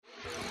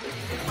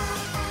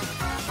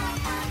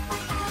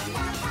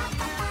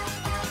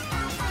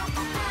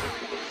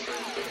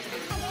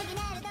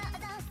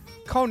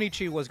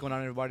Konnichiwa, what's going on,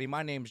 everybody?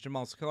 My name is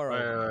Jamal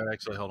Socorro.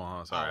 Actually, hold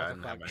on. Sorry, what I the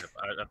didn't have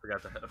fuck? I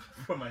forgot to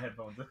put my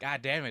headphones in.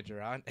 God damn it,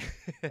 Jerron.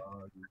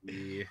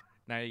 Yeah.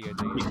 Now you're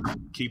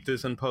good. Keep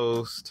this in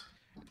post.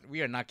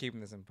 We are not keeping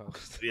this in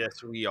post.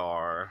 Yes, we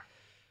are.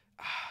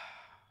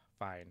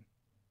 Fine.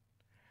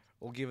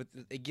 We'll give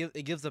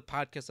it gives the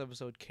podcast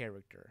episode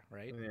character,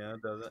 right? Yeah,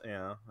 it does it?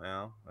 Yeah.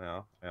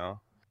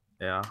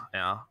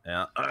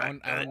 I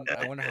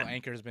wonder how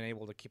Anchor has been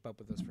able to keep up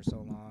with us for so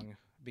long,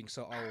 being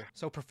so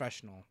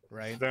professional,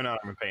 right? They're not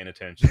even paying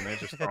attention. They're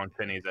just throwing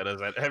pennies at us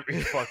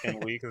every fucking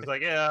week. It's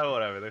like, yeah,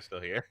 whatever. They're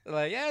still here.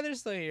 Like, yeah, they're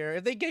still here.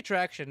 If they get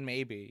traction,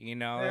 maybe, you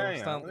know.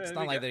 Yeah, It's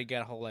not like they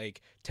get whole like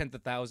tens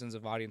of thousands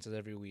of audiences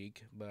every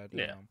week, but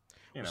you know,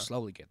 we'll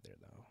slowly get there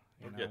though.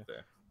 We'll get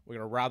there. We're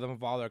gonna rob them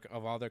of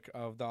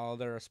all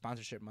their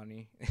sponsorship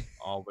money.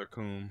 All their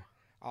coom.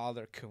 All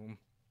their coom.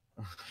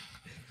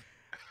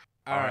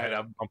 All right,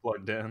 I'm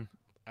plugged in.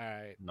 All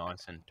right.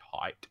 Nice and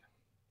tight.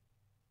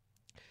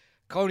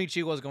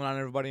 Konnichiwa, what's going on,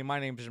 everybody? My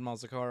name is Jamal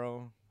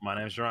Socorro. My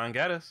name is Jerron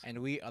Gaddis. And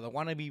we are the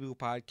Wannabe Boo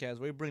Podcast,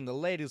 where we bring the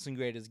latest and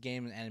greatest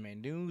game and anime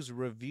news,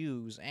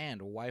 reviews,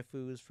 and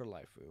waifus for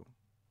lifeu.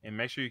 And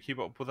make sure you keep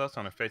up with us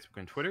on our Facebook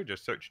and Twitter.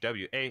 Just search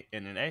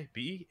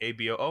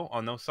WANNABEABOO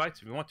on those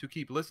sites if you want to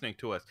keep listening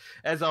to us.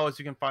 As always,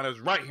 you can find us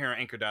right here on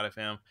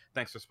Anchor.fm.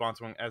 Thanks for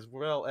sponsoring, as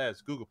well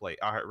as Google Play,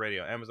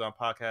 iHeartRadio, Amazon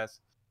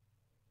Podcasts,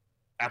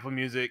 Apple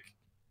Music,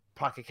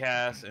 Pocket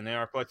Cast, and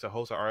AR Plex to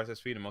host our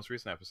RSS feed and most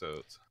recent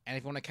episodes. And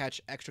if you want to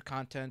catch extra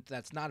content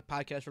that's not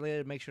podcast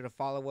related, make sure to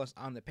follow us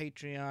on the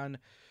Patreon,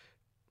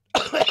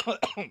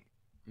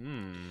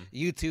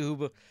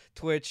 YouTube,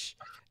 Twitch,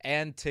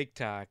 and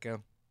TikTok. And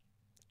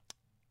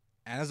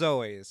as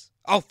always,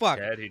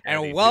 Daddy,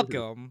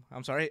 welcome.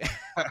 I'm sorry.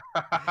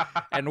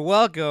 And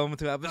welcome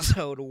to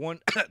episode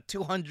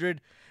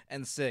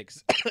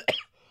 206.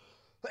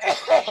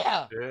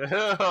 God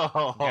damn.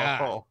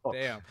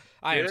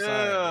 I am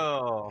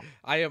sorry.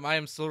 I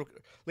am so,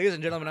 ladies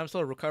and gentlemen, I'm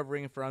still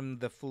recovering from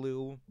the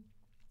flu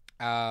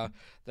that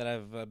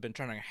I've been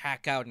trying to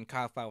hack out and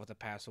cough out with the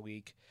past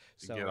week.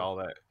 So get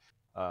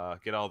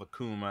all the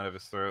coom out of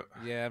his throat.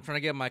 Yeah, I'm trying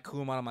to get my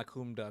coom out of my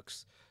coom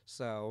ducts.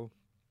 So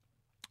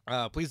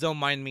please don't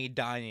mind me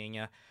dying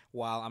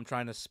while I'm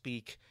trying to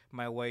speak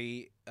my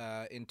way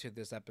into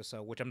this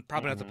episode, which I'm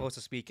probably not supposed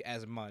to speak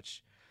as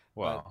much.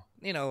 Well, but,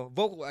 you know,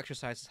 vocal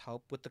exercises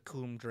help with the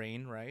coom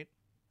drain, right?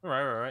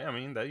 Right. I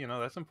mean,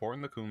 that's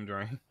important, the coom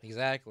drain.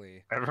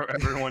 Exactly.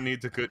 Everyone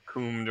needs a good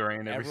coom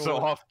drain so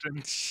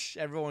often.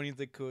 Everyone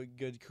needs a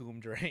good coom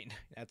drain.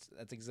 That's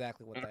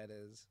exactly what that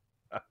is.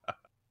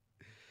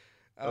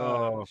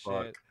 Oh, shit.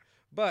 fuck.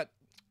 But,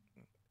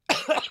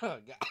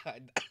 God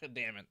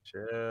damn it.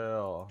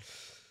 Chill.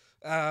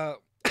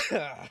 Fuck.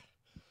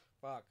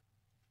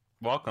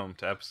 Welcome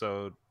to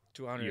episode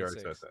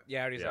 206. Yeah,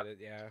 I already said it,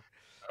 yeah.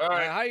 All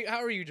right. How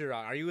are you,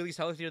 Jerron? Are you at least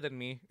healthier than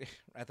me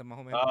at the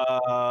moment?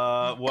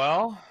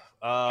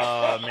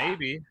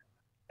 Maybe.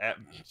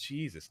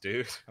 Jesus,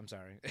 dude. I'm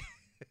sorry.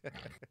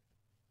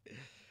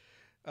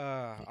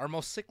 Our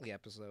most sickly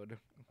episode.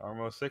 I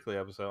mean,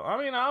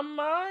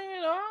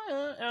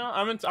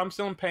 I'm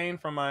still in pain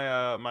from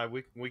my my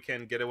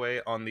weekend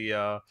getaway on the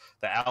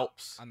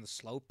Alps. On the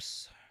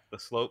slopes. The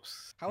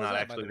slopes. How was Not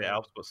that, actually by the the way?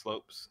 Alps, but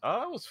slopes.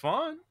 It was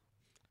fun.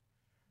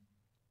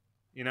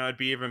 You know, it'd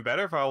be even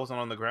better if I wasn't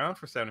on the ground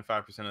for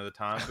 75% of the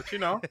time. But you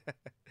know,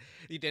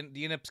 Do you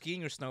end up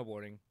skiing or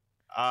snowboarding?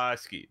 I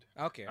skied.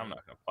 Okay. I'm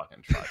not gonna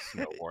fucking try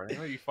snowboarding.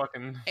 Are you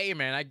fucking? Hey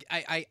man,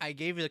 I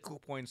gave you the cool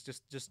points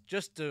just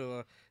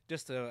to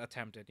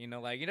attempt it. You know,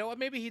 like, you know what?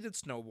 Maybe he did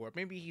snowboard.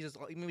 Maybe he's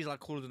a lot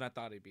cooler than I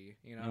thought he'd be.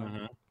 You know.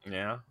 Mm-hmm.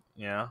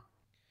 Yeah.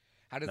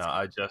 How did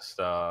I just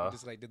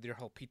like did your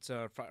whole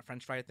pizza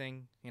French fry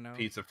thing? You know.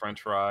 Pizza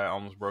French fry.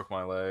 Almost broke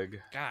my leg.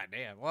 God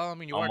damn. Well, I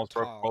mean, you almost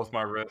are broke both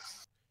my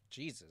wrists.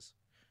 Jesus.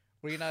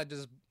 Were you not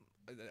just?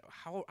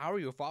 How are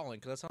you falling?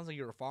 Because that sounds like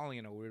you were falling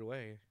in a weird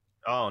way.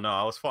 Oh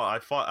no, I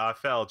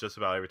fell just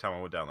about every time I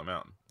went down the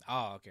mountain.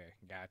 Oh, okay,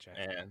 gotcha.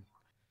 And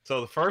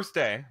so the first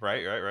day,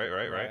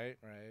 right.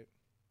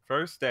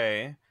 First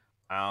day,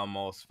 I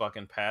almost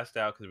fucking passed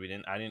out because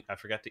I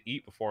forgot to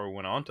eat before we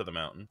went on to the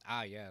mountain.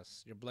 Ah,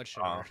 yes, your blood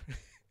sugar.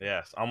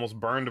 Yes, almost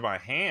burned my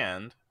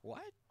hand.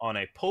 What? On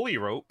a pulley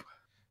rope.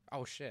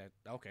 Oh shit.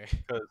 Okay.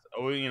 Because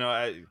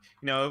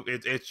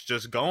it's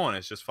just going.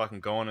 It's just fucking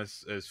going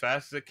as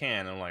fast as it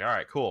can. And I'm like, all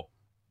right, cool.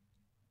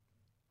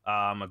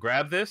 I'm gonna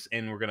grab this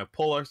and we're gonna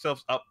pull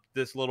ourselves up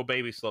this little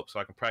baby slope so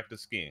I can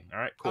practice skiing. All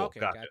right, cool. Okay,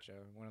 gotcha.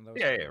 One of those.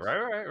 Yeah,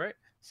 right.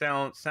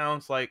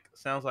 Sounds like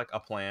a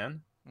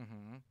plan.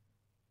 Mm-hmm.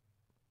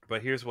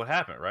 But here's what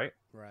happened, right?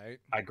 Right.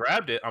 I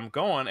grabbed it. I'm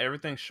going.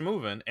 Everything's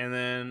schmoving, and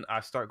then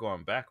I start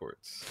going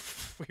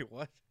backwards. Wait,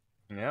 what?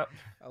 Yep.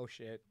 Oh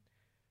shit.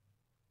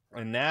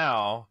 And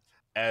now,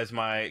 as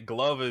my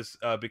glove is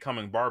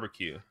becoming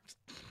barbecue,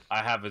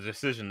 I have a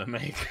decision to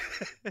make.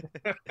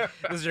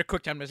 This is your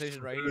quick time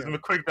decision right here. This is my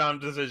quick time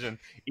decision.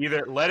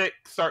 Either let it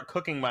start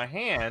cooking my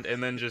hand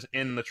and then just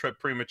end the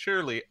trip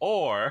prematurely,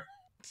 or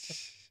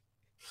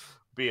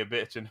be a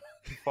bitch and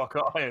fuck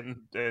off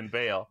and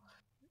bail.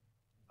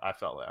 I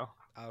fell down.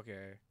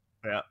 Okay.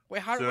 Yeah.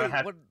 Wait, how? So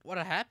Wait, what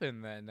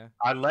happened then?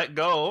 I let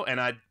go,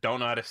 and I don't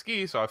know how to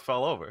ski, so I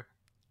fell over.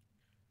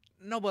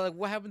 No, but like,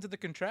 what happened to the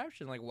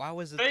contraption? Like, why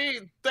was it?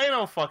 They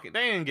don't fucking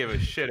they didn't give a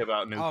shit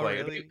about new Oh,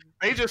 players.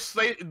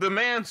 really? The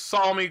man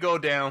saw me go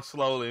down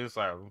slowly. It's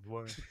like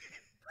what?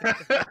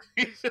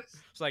 He's just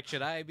It's like,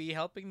 should I be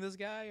helping this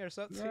guy or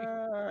something?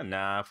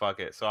 nah, fuck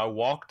it. So I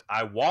walked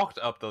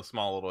up the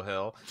small little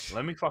hill.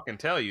 Let me fucking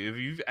tell you, if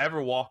you've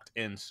ever walked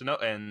in snow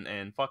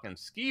and fucking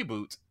ski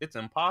boots, it's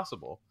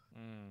impossible.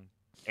 Mm.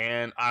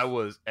 And I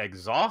was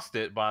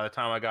exhausted by the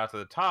time I got to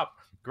the top.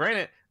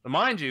 Granted,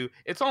 mind you,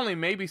 it's only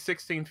maybe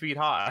 16 feet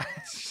high.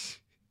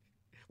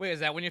 Wait, is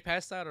that when you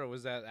passed out, or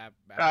was that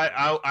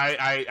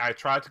I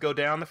tried to go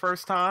down the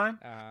first time,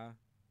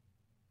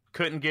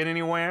 couldn't get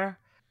anywhere,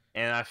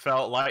 and I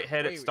felt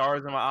lightheaded,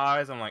 stars in my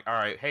eyes. I'm like, all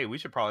right, hey, we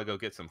should probably go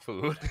get some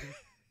food.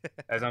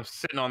 As I'm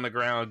sitting on the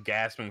ground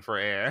gasping for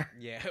air.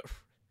 Yeah.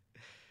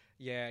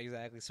 Yeah,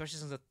 exactly. Especially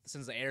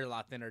since the air is a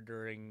lot thinner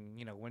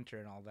during, winter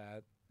and all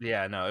that.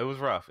 Yeah, no, it was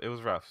rough. It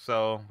was rough.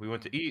 So we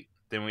went to eat.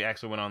 Then we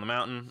actually went on the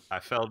mountain. I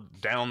fell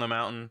down the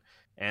mountain,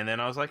 and then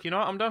I was like, you know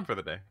what? I'm done for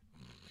the day.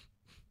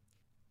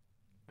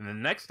 And the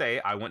next day,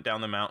 I went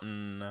down the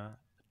mountain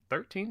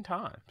 13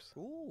 times.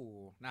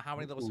 Ooh. Now, how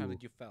many of those times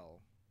did you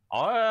fell?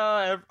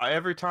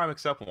 Every time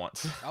except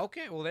once.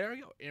 Okay, well there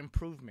we go.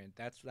 Improvement.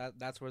 That's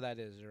where that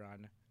is,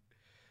 Ron.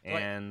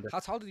 And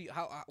like, how did you?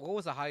 What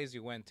was the highest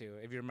you went to?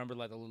 If you remember,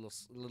 like the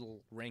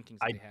little rankings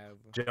they have.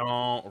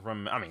 Don't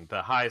remember. I mean,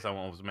 the highest I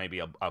went was maybe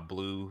a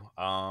blue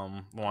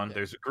one. Okay.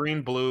 There's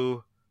green,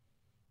 blue,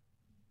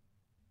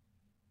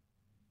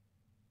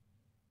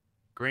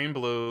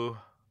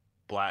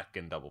 black,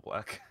 and double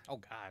black. Oh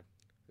God.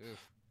 Ugh.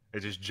 It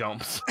just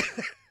jumps.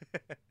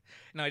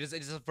 No, it's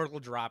just a vertical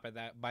drop at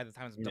that. By the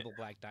time it's double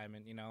black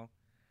diamond,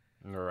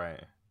 Right.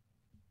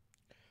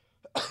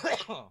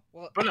 Well,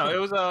 but no,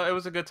 it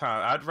was a good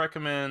time. I'd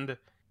recommend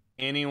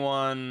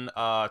anyone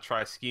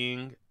try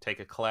skiing. Take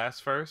a class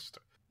first.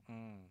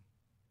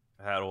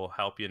 That'll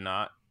help you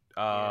not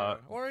or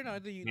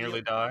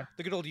nearly die.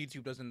 The good old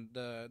YouTube doesn't.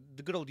 The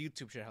good old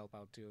YouTube should help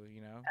out too.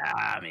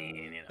 I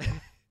mean,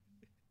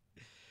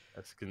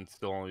 that can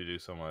still only do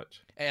so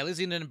much. Hey, at least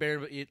you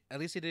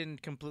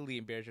didn't completely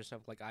embarrass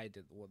yourself like I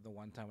did the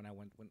one time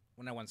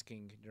when I went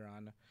skiing,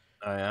 Duran.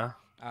 Oh yeah.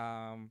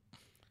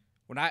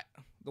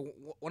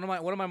 One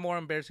of my more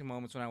embarrassing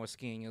moments when I was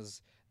skiing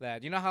is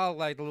that how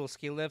like the little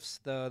ski lifts,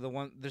 the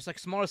one there's like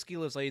smaller ski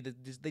lifts, like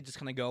they just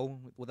kind of go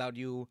without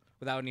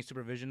any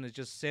supervision. They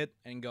just sit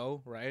and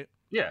go, right?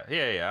 Yeah.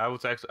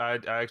 I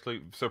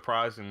actually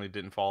surprisingly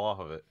didn't fall off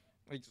of it.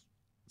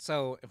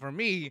 So for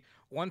me,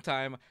 one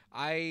time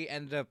I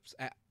ended up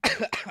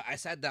I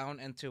sat down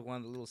into one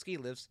of the little ski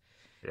lifts,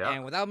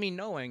 and without me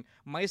knowing,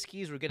 my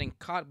skis were getting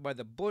caught by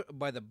the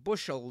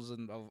bushels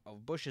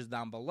of bushes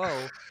down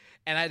below,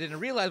 and I didn't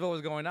realize what was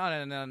going on.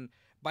 And then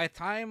by the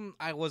time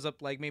I was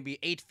up like maybe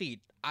 8 feet,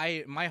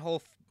 my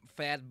whole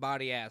fat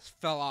body ass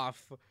fell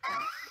off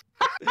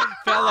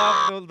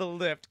the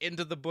lift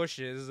into the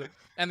bushes,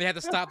 and they had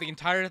to stop the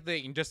entire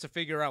thing just to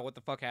figure out what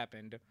the fuck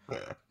happened.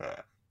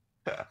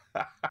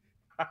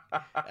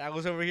 I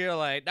was over here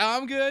like, no,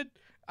 I'm good.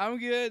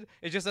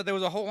 It's just that there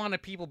was a whole lot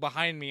of people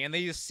behind me, and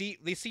they see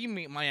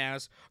me, my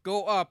ass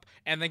go up,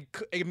 and then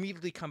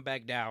immediately come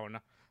back down,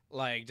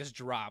 like just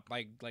drop,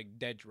 like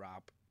dead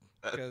drop,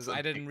 because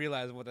I didn't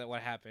realize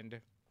what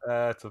happened.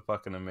 That's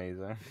fucking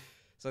amazing.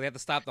 So they had to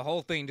stop the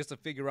whole thing just to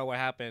figure out what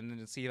happened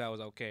and see if I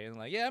was okay. And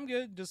like, yeah, I'm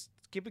good. Just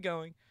keep it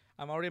going.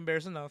 I'm already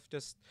embarrassed enough.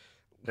 Just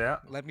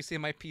let me see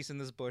my piece in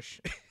this bush.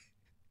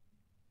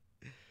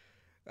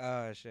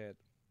 Oh shit.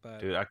 But,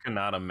 dude, I could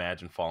not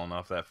imagine falling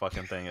off that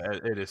fucking thing.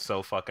 It is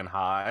so fucking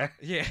high.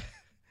 Yeah.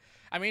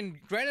 I mean,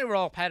 granted, we're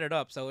all padded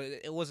up, so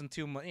it wasn't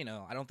too much,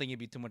 I don't think it'd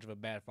be too much of a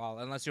bad fall,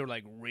 unless you're,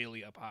 like,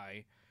 really up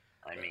high.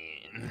 I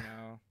mean,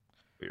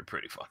 we were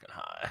pretty fucking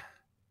high.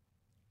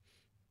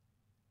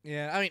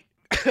 Yeah, I mean,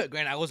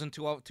 granted, I wasn't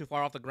too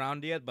far off the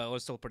ground yet, but it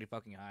was still pretty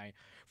fucking high.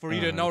 For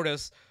you to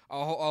notice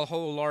a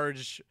whole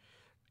large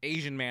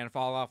Asian man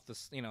fall off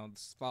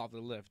fall off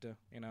the lift,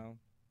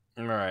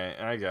 Right,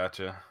 I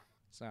gotcha.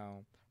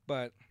 So...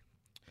 But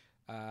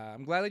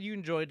I'm glad that you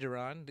enjoyed,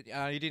 Duran.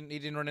 You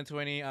didn't run into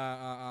any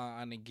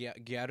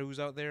gyarus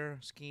out there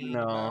skiing?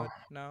 No,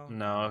 no,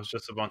 it was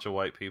just a bunch of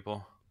white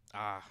people.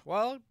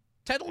 Well,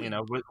 technically,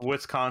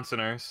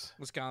 Wisconsiners,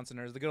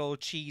 the good old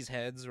cheese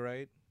heads,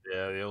 right?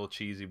 Yeah, the old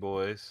cheesy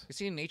boys. You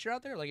see any nature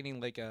out there? Like any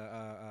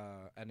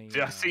any?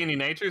 Did I see any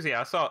natures?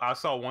 Yeah, I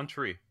saw one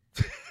tree.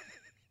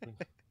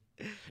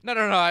 No.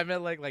 I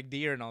meant like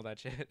deer and all that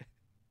shit.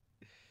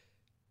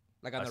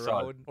 Like on the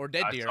road or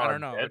dead deer. I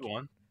don't know. Dead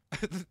one.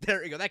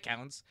 There you go. That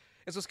counts.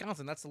 It's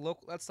Wisconsin. That's the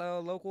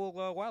local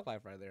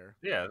wildlife right there.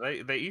 Yeah,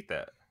 they eat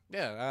that.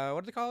 Yeah.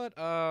 What do they call it?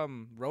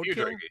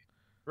 Roadkill.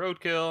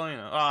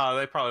 Roadkill.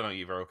 They probably don't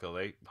eat roadkill.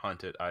 They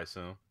hunt it, I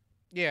assume.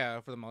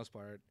 Yeah, for the most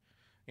part.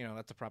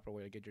 That's the proper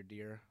way to get your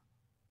deer.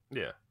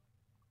 Yeah.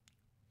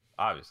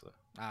 Obviously.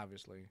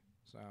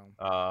 So.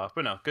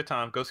 But no, good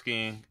time. Go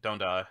skiing. Don't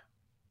die.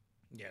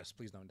 Yes,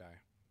 please don't die.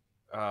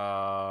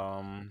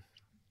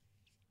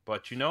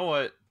 But you know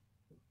what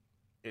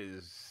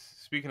is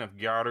speaking of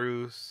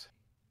Gyarus,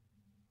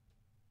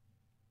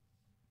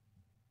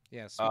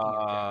 Yeah, speaking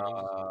of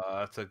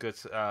Gyarados. that's a good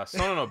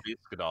Sono no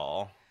Biscuit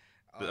Oh,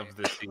 of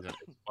this season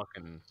is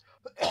fucking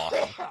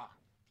awesome.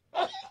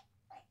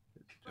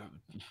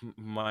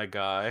 My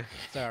guy.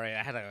 sorry,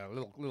 I had a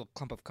little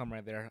clump of cum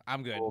right there.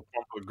 I'm good. Little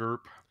clump of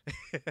group.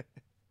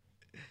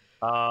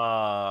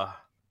 But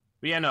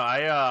yeah, no,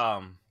 I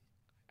All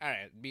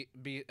right,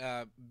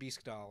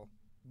 Beast doll,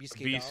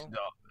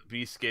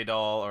 Biscuit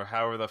doll, or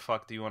however the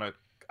fuck do you want to?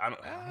 I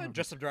don't.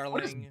 Dress up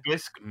What does darling.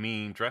 bisque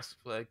mean? Dress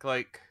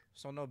like.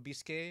 Sono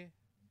bisque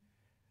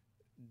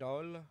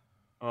doll.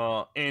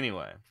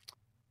 Anyway,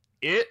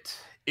 it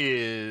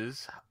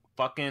is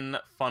fucking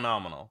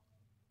phenomenal.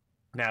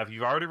 Now, if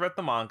you've already read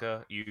the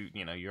manga, you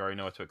already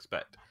know what to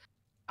expect.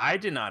 I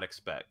did not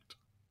expect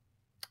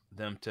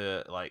them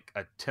to like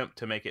attempt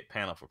to make it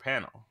panel for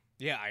panel.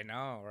 Yeah, I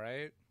know,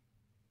 right?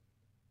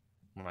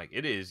 Like,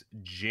 it is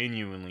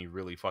genuinely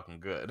really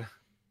fucking good.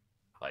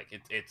 Like,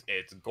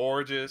 it's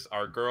gorgeous.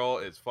 Our girl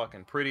is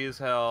fucking pretty as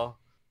hell.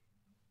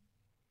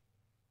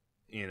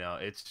 You know,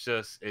 it's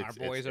just Our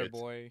boy's our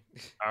boy.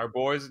 Our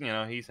boys,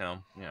 he's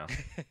him.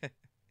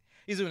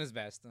 He's doing his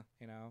best,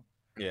 you know.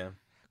 Yeah.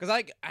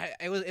 Because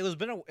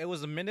it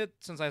was a minute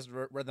since I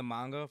read the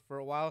manga for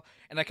a while,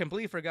 and I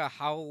completely forgot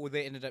how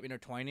they ended up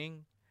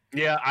intertwining.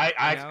 Yeah,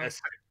 I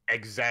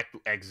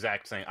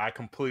exact same. I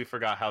completely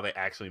forgot how they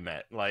actually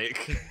met. Like,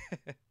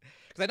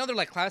 because I know they're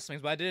like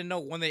classmates, but I didn't know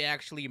when they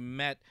actually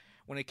met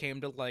when it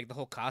came to like the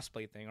whole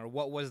cosplay thing, or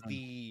what was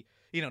the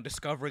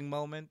discovering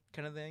moment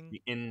kind of thing.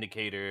 The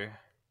indicator.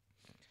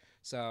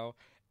 So,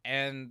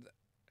 and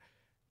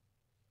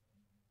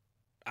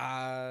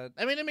I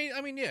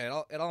mean,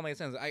 yeah, it all makes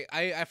sense.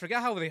 I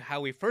forgot how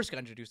we first got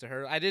introduced to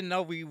her. I didn't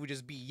know we would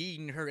just be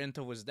yeeting her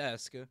into his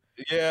desk.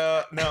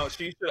 Yeah, no,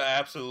 she should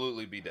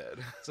absolutely be dead.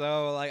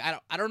 So like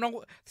I don't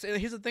know. So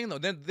here's the thing though,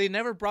 they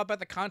never brought back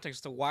the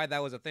context to why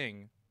that was a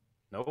thing.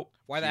 Nope.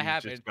 Why that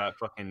happened? Just got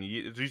fucking.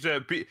 She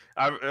said,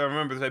 I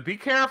remember they said, "Be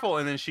careful,"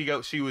 and then she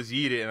was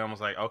yeeted, and I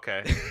was like,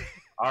 okay,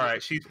 all right,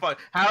 she's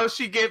how does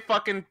she get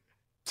fucking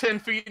 10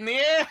 feet in the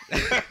air?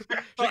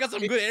 She got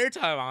some good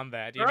airtime on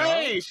that, you know?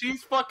 Right,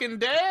 she's fucking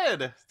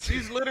dead.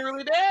 She's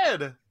literally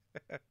dead.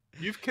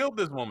 You've killed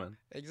this woman.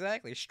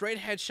 Exactly. Straight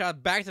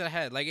headshot back to the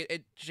head.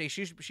 Like she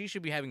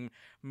should be having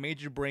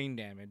major brain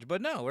damage.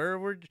 But no,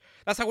 we're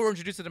that's how we're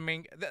introduced to the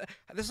main.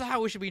 This is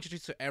how we should be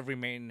introduced to every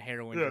main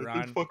heroine.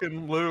 Yeah,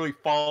 fucking literally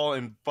fall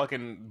in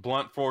fucking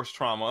blunt force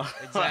trauma.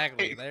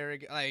 Exactly.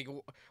 Like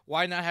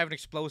why not have an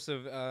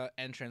explosive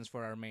entrance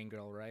for our main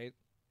girl, right?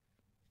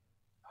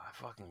 I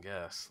fucking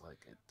guess. Like,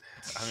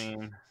 I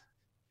mean,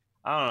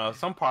 I don't know.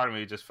 Some part of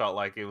me just felt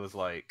like it was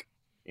like,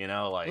 like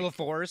a little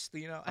forced,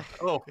 a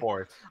little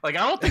forced. Like,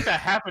 I don't think that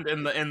happened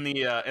in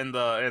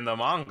the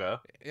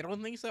manga. I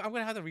don't think so. I'm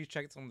gonna have to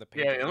recheck some of the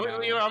paper. Yeah,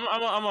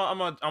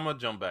 I'm gonna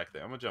jump back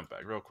there. I'm gonna jump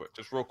back real quick,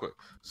 just real quick.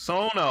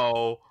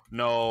 Sono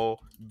no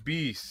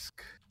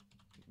Bisque.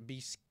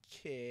 Bisque.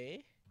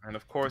 And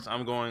of course,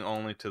 I'm going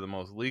only to the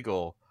most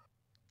legal.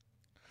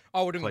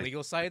 Oh, we're doing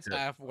legal sites.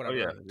 Whatever. Oh,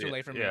 yeah, Too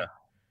late for me. Yeah.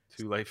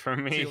 Too late for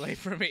me. Too late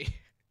for me.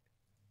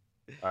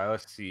 All right,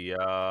 let's see.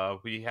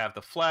 We have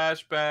the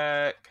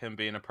flashback, him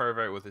being a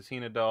pervert with his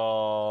Hina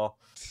doll.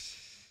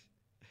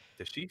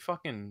 Does she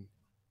fucking?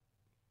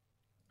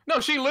 No,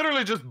 she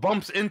literally just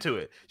bumps into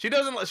it. She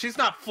doesn't. She's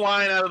not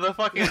flying out of the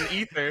fucking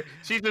ether.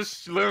 She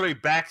just literally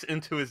backs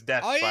into his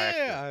death. Oh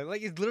yeah,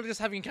 like he's literally just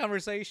having a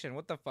conversation.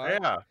 What the fuck?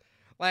 Yeah.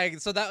 Like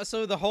so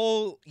the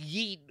whole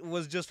yeet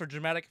was just for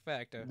dramatic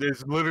effect.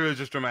 It's literally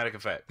just dramatic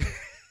effect.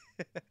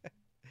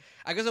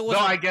 I guess it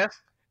wasn't. No, I guess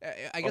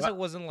it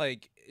wasn't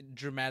like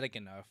dramatic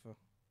enough.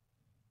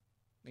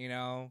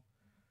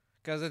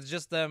 Because it's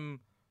just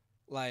them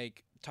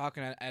like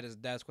talking at his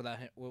desk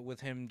with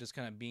him just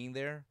kind of being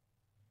there.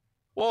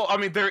 Well, I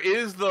mean, there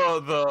is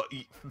the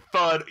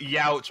thud,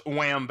 youch,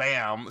 wham,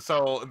 bam.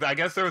 So I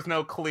guess there was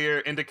no clear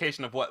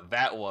indication of what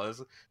that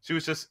was.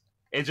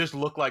 It just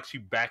looked like she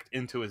backed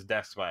into his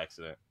desk by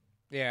accident.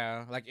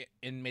 Yeah, like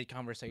in mid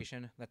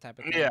conversation, that type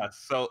of thing. Yeah,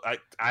 so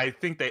I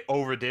think they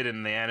overdid it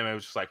in the anime. It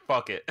was just like,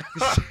 fuck it.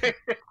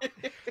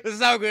 This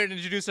is how we're gonna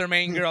introduce our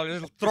main girl.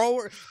 Just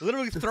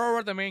literally throw her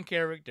at the main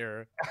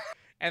character,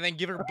 and then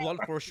give her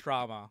blunt force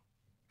trauma.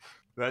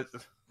 That's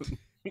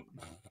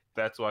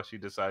why she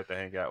decided to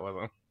hang out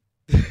with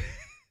him.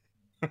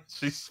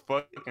 She's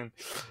fucking.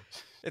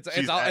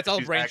 It's all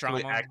brain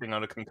trauma. Acting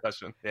on a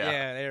concussion.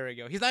 Yeah, there we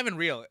go. He's not even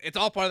real. It's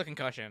all part of the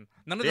concussion.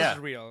 None of this is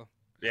real.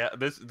 Yeah,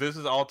 this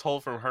is all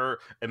told from her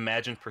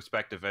imagined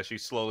perspective as she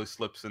slowly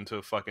slips into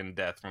a fucking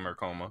death from her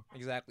coma.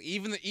 Exactly.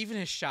 Even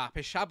his shop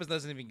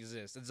doesn't even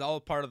exist. It's all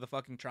part of the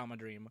fucking trauma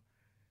dream.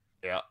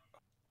 Yeah.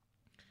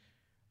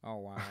 Oh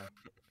wow.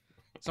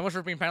 So much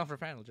for being panel for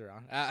panel,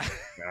 Jerron.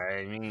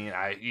 I mean,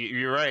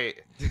 you're right.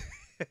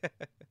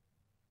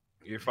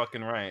 You're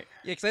fucking right.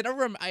 Yeah,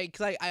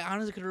 because I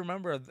honestly could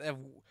remember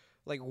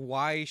like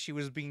why she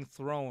was being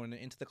thrown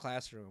into the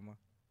classroom.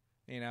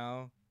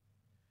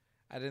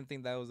 I didn't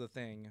think that was a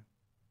thing.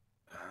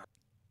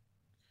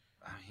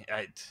 I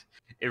mean,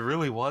 it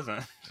really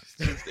wasn't.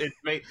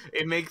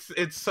 It makes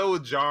it's so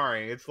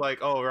jarring. It's like,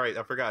 oh right,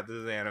 I forgot this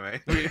is anime.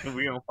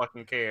 We don't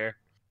fucking care.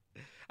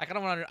 I kind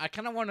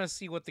of want to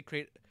see what the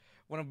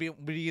want to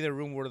be the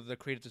room where the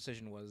creative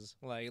decision was.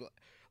 Like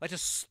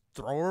just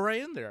throw her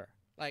right in there.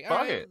 Like, all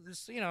Fuck right, it.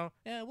 just, yeah,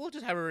 we'll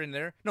just have her in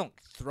there. No,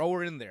 throw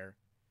her in there.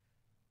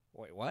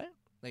 Wait, what?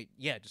 Like,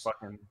 yeah, just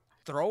Fucking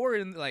throw her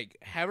in. Like,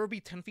 have her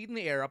be 10 feet in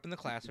the air up in the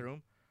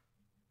classroom,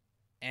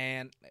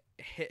 and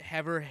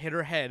have her hit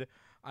her head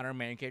on our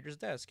main character's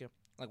desk.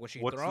 Like, was she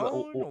What's the-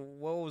 thrown?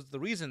 What was the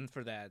reason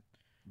for that?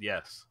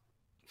 yes.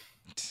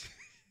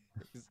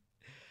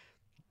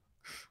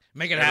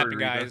 Make it Every happen, reason.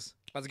 guys.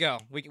 Let's go.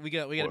 We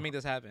got to make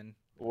this happen.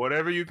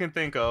 Whatever you can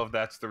think of,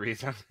 that's the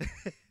reason.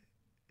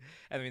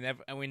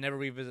 And we never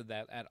revisit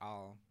that at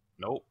all.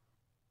 Nope.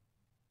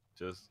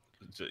 Just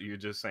you're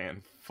just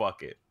saying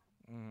fuck it.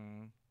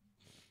 Mm.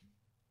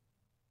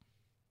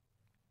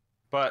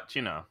 But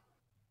Still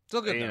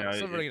good though.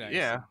 Still really nice.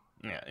 Yeah.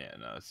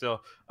 No.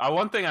 So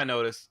one thing I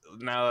noticed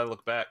now that I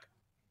look back,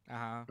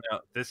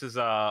 this is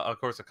of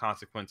course a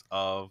consequence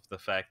of the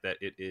fact that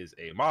it is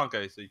a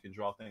manga, so you can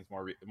draw things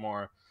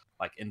more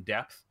like in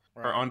depth.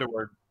 Right. Her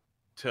underwear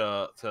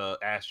to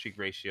ass cheek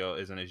ratio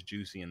isn't as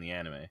juicy in the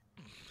anime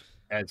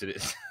as it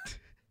is.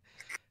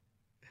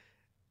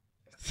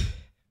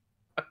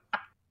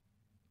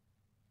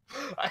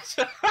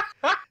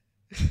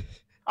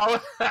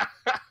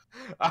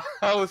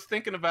 I was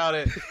thinking about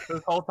it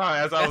this whole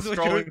time as I was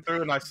scrolling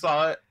through and I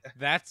saw it.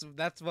 That's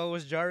what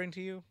was jarring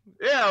to you?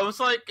 Yeah, I was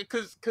like,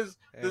 because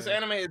this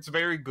anime, it's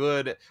very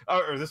good,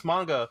 or this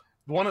manga,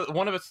 one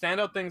of its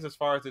standout things as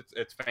far as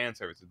its fan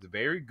service, it's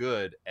very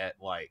good at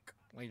like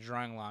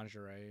drawing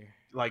lingerie.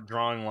 Like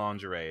drawing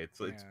lingerie, it's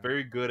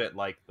very good at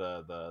like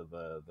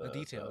the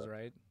details,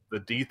 right? The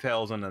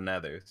details and the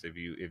nethers, if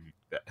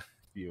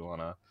you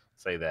want to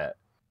say that.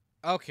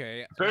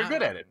 Okay, very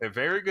good at it. They're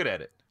very good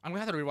at it. I'm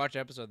gonna have to rewatch the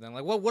episode then.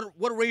 Like,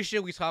 what ratio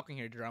are we talking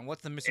here, Jerome?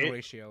 What's the missing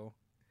ratio?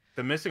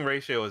 The missing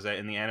ratio is that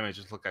in the anime, it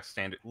just look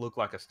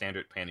like a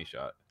standard panty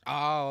shot.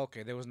 Oh,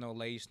 okay. There was no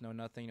lace, no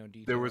nothing, no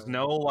detail. There was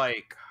no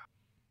like.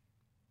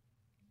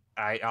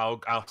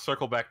 I'll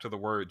circle back to the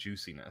word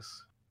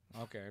juiciness.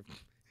 Okay.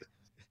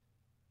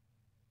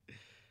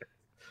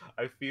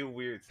 I feel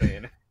weird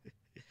saying it.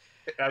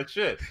 I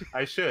should.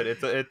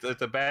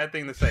 It's a bad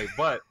thing to say,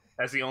 but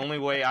that's the only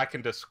way I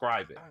can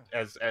describe it.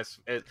 As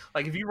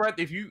like if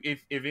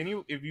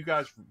you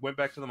guys went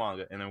back to the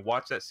manga and then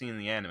watched that scene in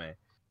the anime,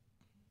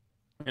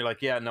 you're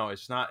like, yeah, no,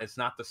 it's not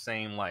the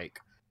same. Like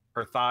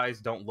her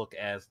thighs don't look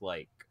as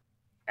like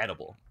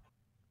edible.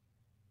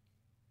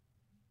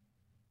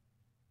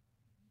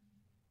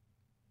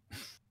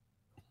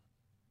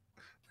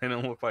 They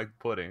don't look like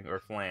pudding or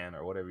flan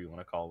or whatever you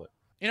want to call it.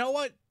 You know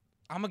what?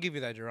 I'm gonna give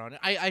you that, Jerome.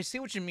 I see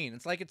what you mean.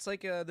 It's like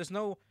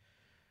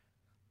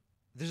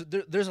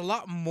there's a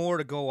lot more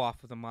to go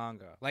off of the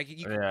manga. Like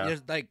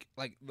there's like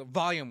the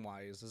volume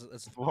wise,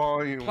 it's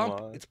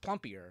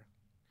plumpier.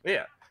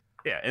 Yeah.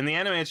 In the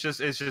anime, it's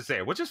just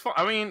there, which is fun.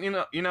 I mean, you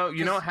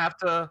don't have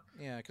to.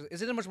 Yeah, because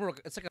isn't it much more?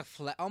 It's like a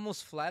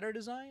almost flatter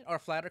design or a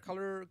flatter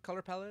color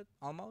palette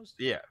almost.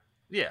 Yeah.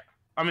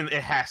 I mean,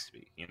 it has to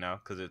be,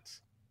 because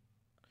it's.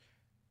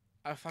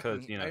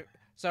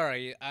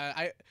 Sorry.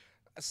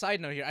 A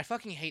side note here. I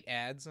fucking hate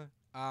ads.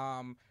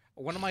 One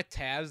of my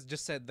tabs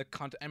just said the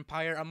Cunt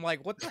Empire. I'm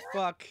like, what the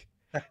fuck?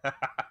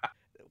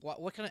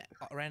 What kind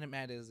of random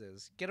ad is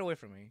this? Get away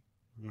from me.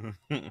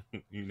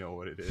 You know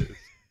what it is.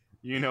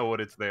 You know what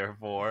it's there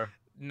for.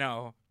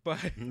 No, but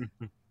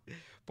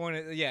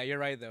yeah, you're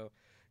right though.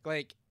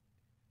 Like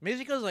maybe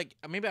because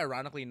maybe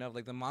ironically enough,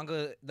 like the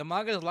manga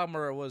is a lot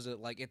more. Was it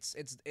like it's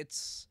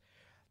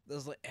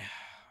there's like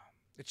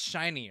it's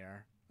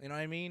shinier. You know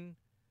what I mean?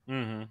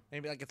 Mm-hmm.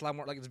 Maybe like it's a lot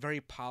more like it's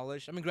very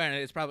polished. I mean,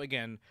 granted, it's probably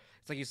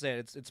it's like you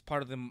said, it's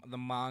part of the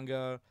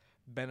manga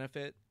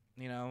benefit.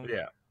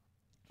 Yeah.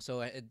 So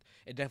it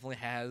definitely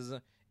has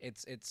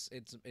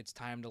it's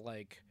time to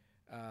like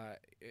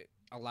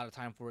a lot of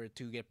time for it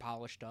to get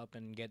polished up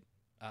and get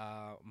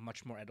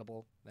much more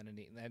edible than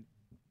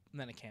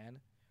it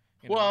can.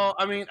 Well,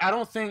 I mean,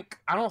 I'm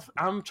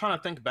trying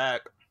to think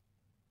back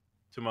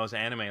to most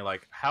anime.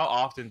 Like, how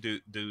often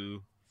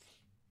do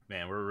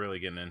man, we're really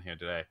getting in here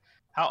today.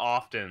 How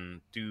often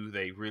do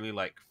they really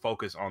like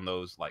focus on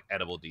those like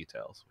edible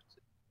details?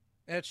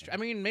 It's I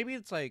mean, maybe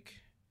it's like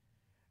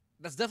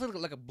that's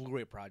definitely like a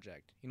Blu-ray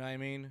project. You know what I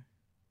mean?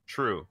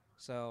 True.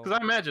 So because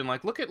I imagine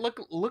like look at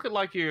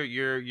like your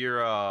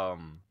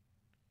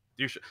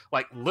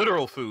like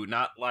literal food,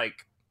 not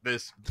like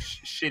this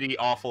shitty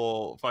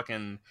awful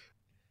fucking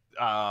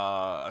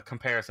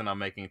comparison I'm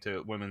making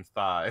to women's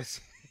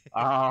thighs.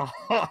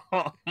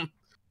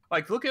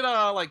 Like look at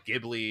like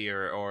Ghibli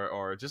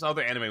or just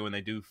other anime when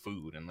they do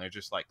food and they're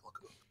just like, look,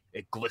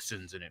 it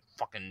glistens and it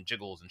fucking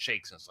jiggles and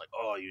shakes and it's like,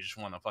 oh, you just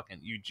want to fucking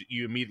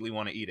you immediately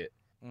want to eat it.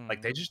 Mm.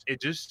 Like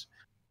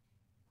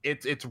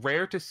it's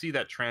rare to see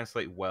that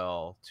translate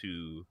well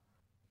to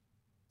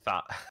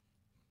thought.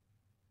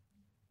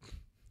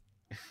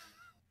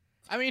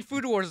 I mean,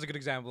 Food Wars is a good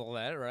example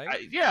of that,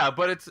 right? Yeah,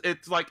 but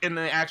it's like in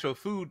the actual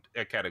food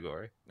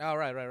category, Oh,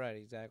 right,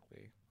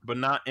 exactly. but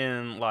not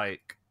in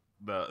like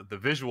the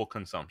visual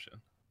consumption.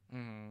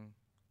 Mm-hmm.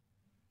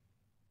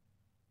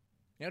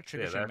 You know,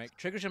 Yeah, that's.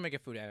 Trigger should make a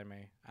food anime.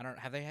 I don't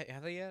have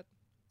they yet?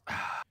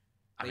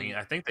 I mean, They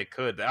I think they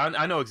could.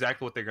 I know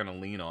exactly what they're gonna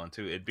lean on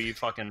too. It'd be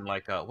fucking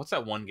like what's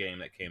that one game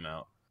that came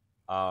out?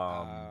 Um,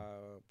 uh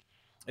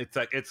it's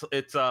like it's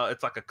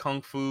like a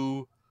kung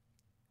fu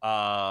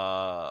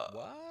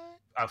what?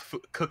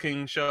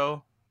 cooking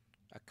show.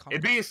 A kung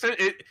It'd be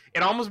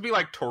it almost be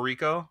like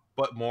Toriko,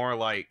 but more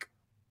like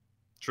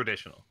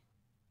traditional.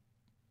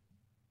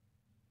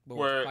 but with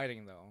Where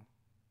fighting though.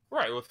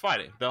 right with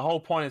fighting, the whole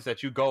point is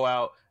that you go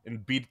out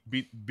and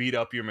beat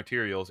up your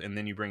materials, and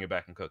then you bring it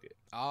back and cook it.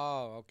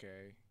 Oh,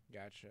 okay,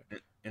 gotcha.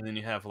 And then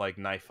you have like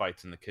knife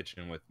fights in the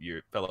kitchen with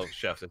your fellow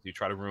chefs as you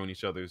try to ruin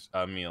each other's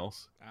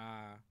meals.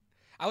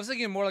 I was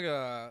thinking more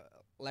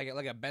like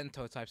a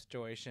bento type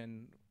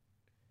situation.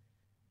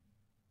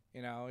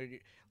 You know,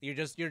 you're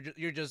just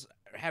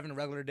having a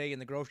regular day in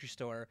the grocery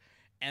store,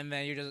 and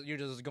then you're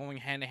just going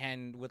hand to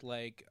hand with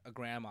like a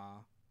grandma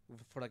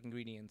for like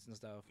ingredients and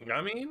stuff.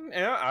 I mean,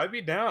 yeah, I'd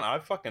be down. I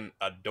fucking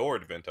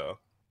adored Vento.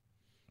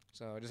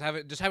 So just have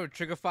it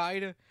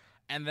triggerfied,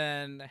 and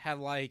then have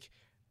like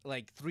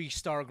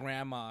 3-star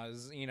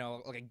grandmas, you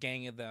know, like a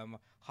gang of them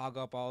hog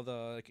up all the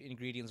like,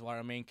 ingredients while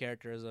our main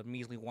character is a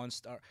measly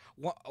 1-star,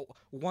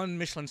 one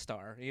Michelin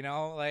star. You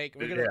know, like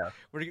Yeah.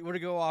 we're gonna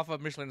go off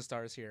of Michelin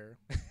stars here.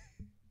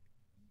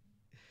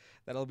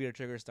 That'll be our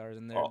trigger stars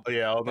in there. Oh,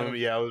 yeah,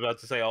 I was about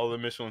to say all the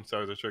Michelin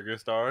stars are trigger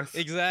stars.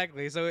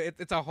 Exactly. So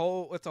it's a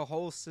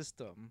whole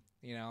system,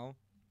 you know.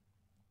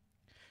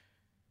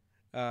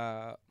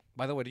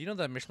 By the way, do you know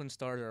that Michelin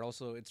stars are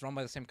also it's run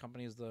by the same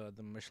company as the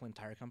Michelin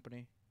tire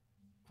company?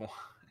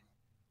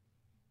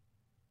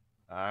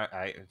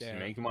 I Yeah.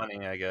 make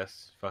money, I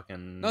guess.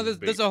 Fucking. No,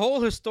 there's a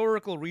whole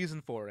historical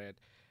reason for it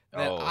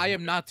that I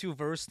am Oh. not too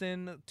versed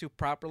in to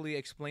properly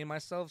explain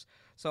myself.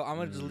 So I'm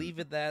gonna just Mm.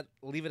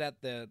 leave it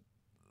at the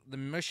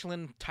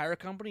Michelin tire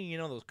company. You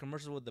know those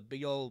commercials with the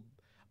big old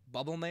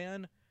bubble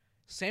man.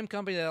 Same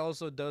company that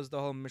also does the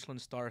whole Michelin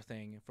star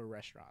thing for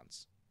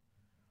restaurants.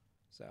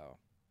 So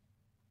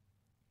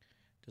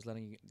just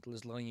letting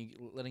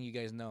you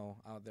guys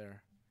know out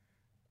there.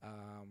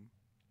 Um,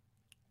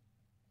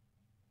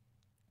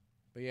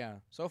 but yeah,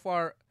 so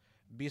far,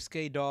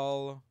 Biscay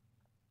Doll,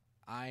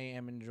 I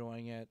am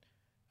enjoying it.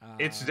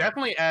 It's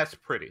definitely as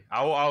pretty.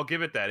 I'll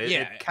give it that.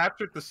 Yeah. It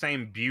captured the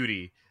same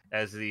beauty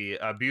as the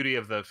beauty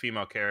of the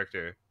female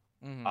character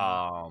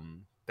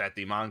that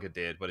the manga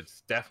did, but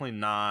it's definitely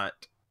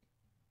not,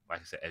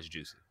 like I said, as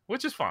juicy,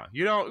 which is fine.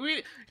 You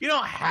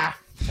don't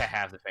have to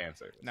have the fan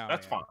service. No,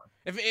 That's yeah. fine.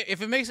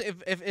 If it makes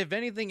if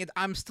anything,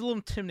 I'm still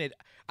intimidated.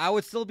 I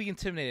would still be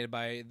intimidated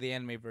by the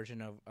anime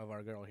version of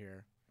our girl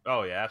here.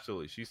 Oh yeah,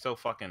 absolutely. She's so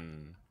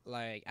fucking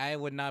Like I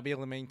would not be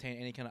able to maintain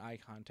any kind of eye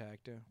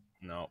contact,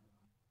 no.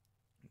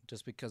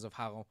 just because of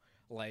how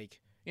like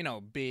you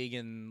know big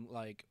and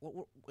like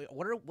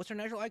what's her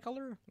natural eye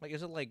color? Like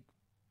is it like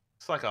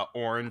It's like a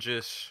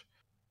orangish,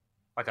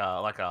 like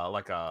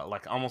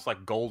almost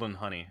like golden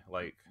honey.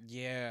 Like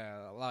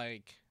yeah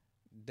like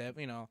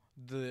you know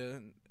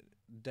the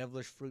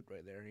devilish fruit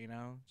right there, you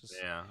know just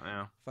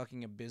yeah.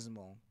 fucking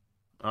abysmal.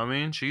 I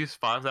mean, she's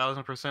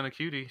 5,000% a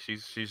cutie.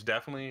 She's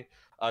definitely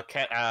a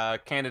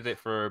candidate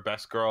for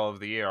best girl of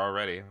the year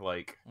already.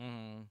 Like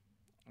And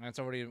it's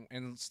already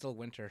and it's still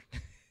winter.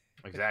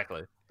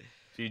 exactly.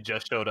 She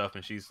just showed up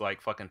and she's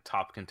like fucking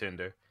top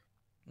contender.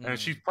 And Mhm.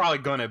 she's probably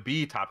gonna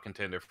be top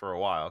contender for a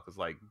while because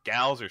like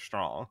gals are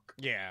strong.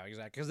 Yeah,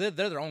 exactly. Because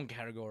they're their own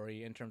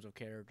category in terms of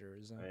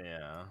characters.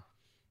 Yeah.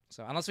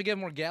 So unless we get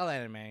more gal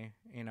anime,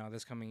 you know,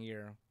 this coming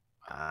year,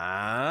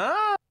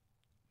 I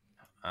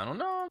don't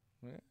know.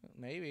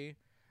 maybe.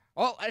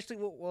 Well, actually,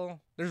 well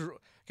there's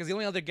because the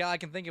only other gal I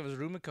can think of is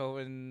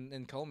Rumiko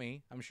and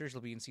Komi. I'm sure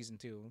she'll be in season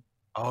 2.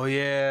 Oh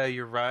yeah,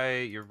 you're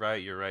right. You're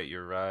right.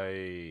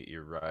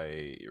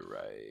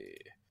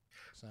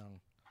 So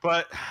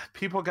But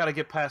people got to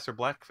get past their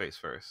blackface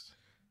first.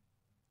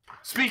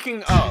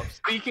 Speaking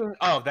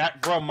of,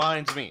 that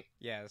reminds me.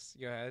 yes,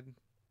 go ahead.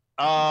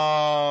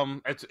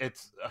 It's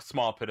a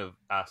small bit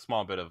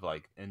of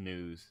like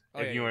news, Oh,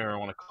 if yeah, you yeah. ever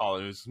want to call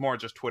it. It was more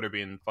just Twitter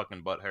being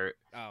fucking butthurt.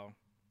 Oh,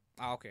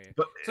 okay.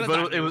 But So that's but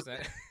not it news was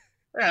then.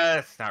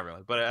 it's not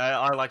really. But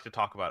I like to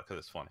talk about it because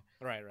it's funny.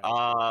 right.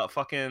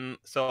 Fucking.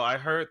 So I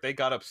heard they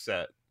got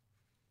upset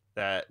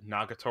that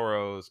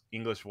Nagatoro's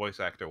English voice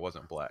actor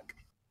wasn't black.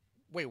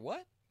 Wait,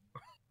 what?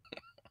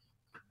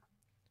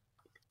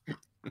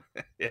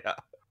 Yeah.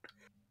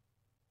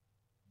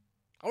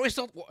 Are we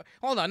still?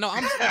 Hold on, no,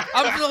 I'm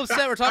still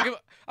upset.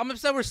 I'm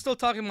upset. We're still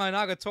talking about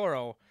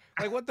Nagatoro.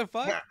 Like, what the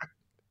fuck?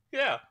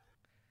 Yeah.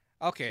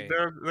 Okay,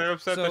 They're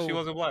upset that she So-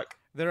 wasn't black.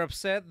 they're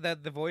upset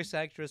that the voice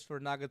actress for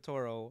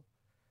Nagatoro,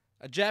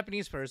 a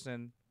Japanese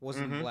person,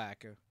 wasn't Mhm.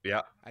 black.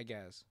 Yeah. I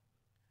guess.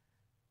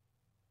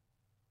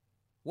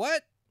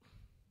 What?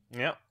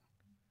 Yep.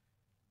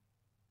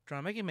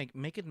 Trying to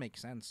make it make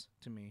sense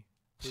to me.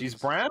 She's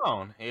Please.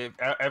 brown.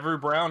 Every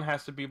brown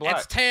has to be black.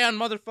 It's tan,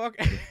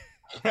 motherfucker.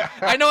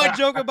 I know I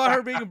joke about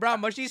her being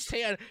brown, but she's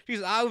tan.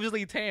 She's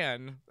obviously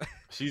tan.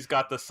 She's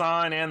got the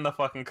sine and the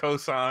fucking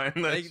cosine.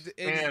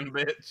 Tan,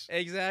 bitch.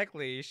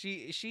 Exactly.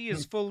 She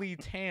is fully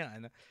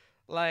tan.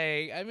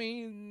 Like, I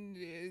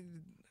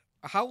mean,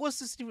 how was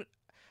this even?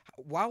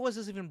 Why was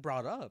this even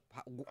brought up?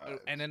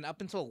 And then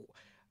up until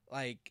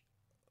like,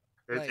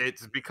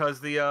 it's because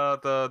the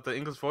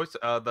English voice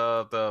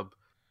the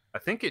I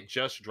think it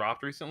just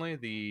dropped recently,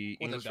 the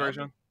English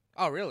version.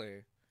 Oh,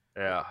 really?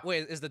 Yeah.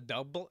 Wait, is the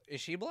dub?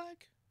 Is she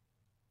black?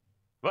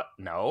 What?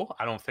 No,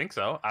 I don't think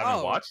so. I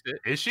haven't watched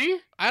it. Is she?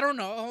 I don't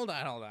know. Hold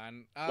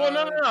on. Well,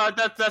 no.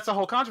 That's the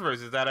whole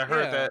controversy. That I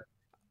heard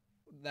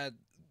that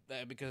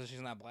because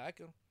she's not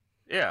black.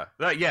 Yeah.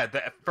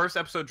 The first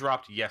episode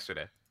dropped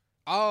yesterday.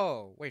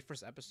 Oh, wait,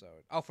 first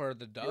episode. Oh, for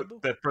the dub.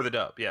 For the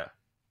dub, yeah.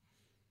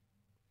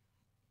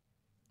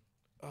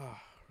 Oh,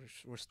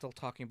 we're still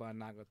talking about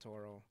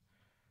Nagatoro.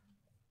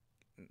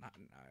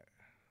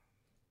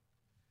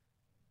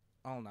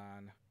 Hold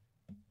on.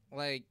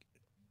 Like,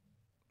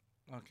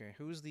 okay,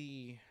 who's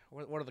the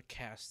what are the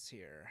casts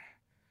here?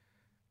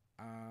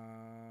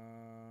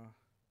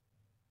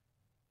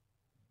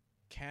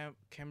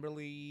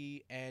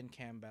 Kimberly and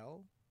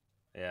Campbell.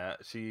 Yeah,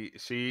 she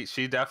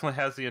definitely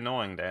has the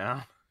annoying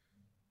down.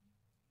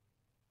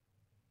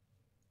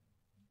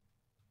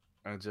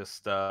 I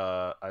just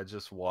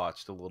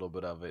watched a little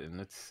bit of it, and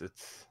it's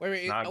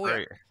not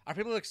great. Are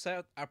people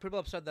upset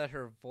that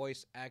her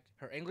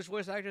English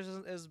voice actor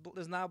is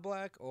not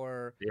black,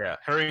 or? Yeah,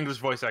 her English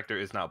voice actor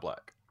is not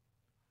black.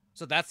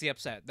 So that's the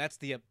upset. That's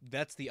the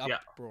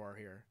uproar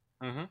here.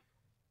 Mm-hmm.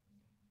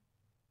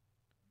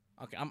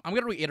 Okay, I'm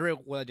gonna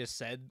reiterate what I just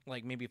said,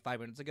 like maybe 5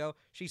 minutes ago.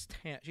 She's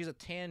tan. She's a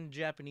tan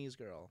Japanese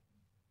girl.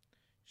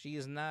 She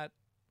is not.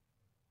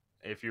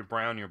 If you're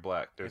brown, you're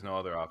black. There's no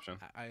other option.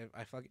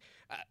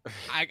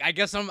 I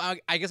guess I'm black.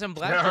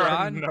 There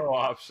are Jaron. no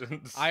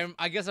options.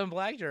 I guess I'm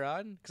black,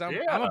 Jaron, because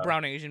I'm a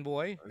brown Asian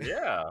boy.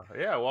 Yeah.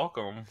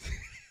 Welcome,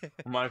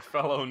 my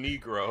fellow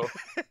Negro.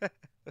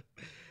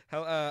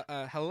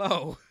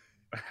 Hello.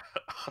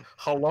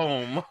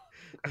 Halom.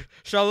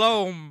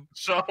 Shalom.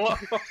 Shalom.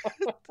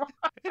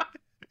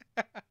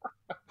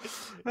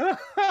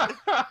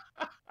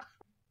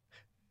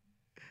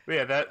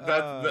 Yeah,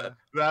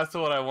 that's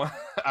what I want.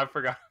 I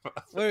forgot about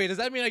that. Wait, does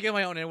that mean I get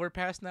my own N-word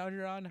pass now,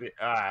 Jaron?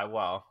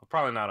 Well,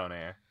 probably not on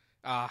air.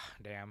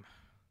 Damn.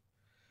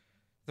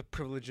 The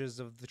privileges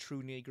of the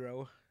true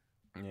Negro.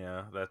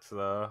 Yeah, that's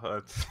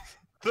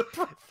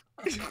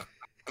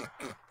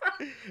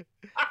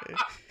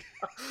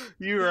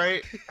You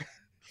right.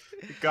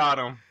 Got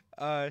him.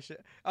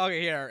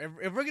 Okay, here.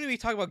 If we're gonna be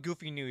talking about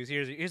goofy news,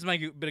 here's my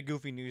bit of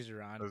goofy news,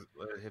 Jaron.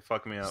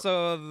 Fuck me up.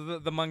 So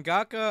the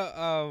mangaka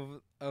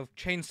of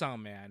Chainsaw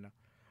Man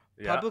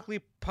publicly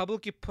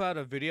put out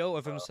a video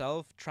of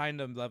himself trying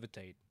to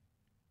levitate.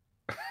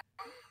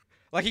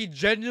 Like he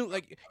genuinely,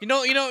 like you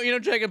know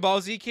Dragon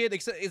Ball Z kid.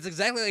 It's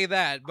exactly like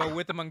that, but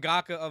with the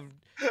mangaka of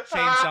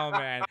Chainsaw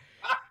Man,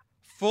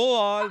 full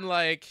on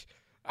like.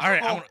 All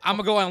right, I'm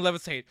gonna go on and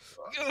levitate.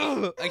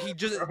 Like he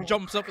just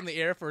jumps up in the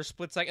air for a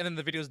split second, and then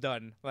the video's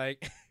done.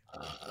 Like,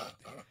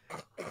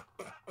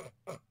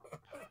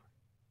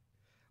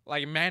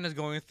 like man is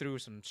going through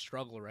some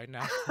struggle right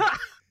now.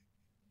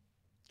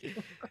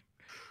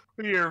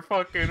 You're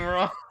fucking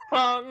wrong.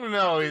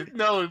 No,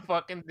 he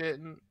fucking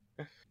didn't.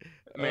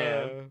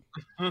 Man.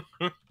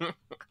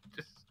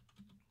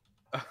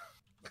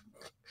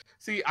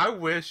 See, I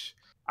wish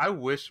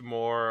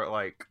more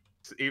like.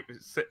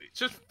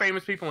 Just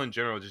famous people in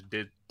general just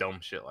did dumb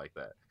shit like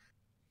that.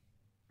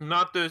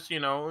 Not this, you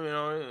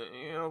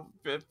know,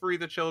 free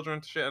the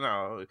children shit.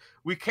 No,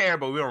 we care,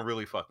 but we don't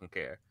really fucking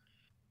care.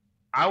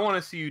 I want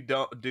to see you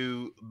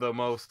do the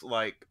most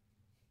like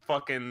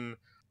fucking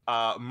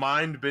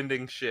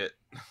mind-bending shit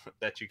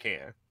that you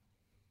can.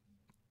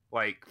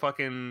 Like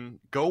fucking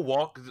go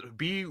walk,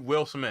 be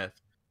Will Smith,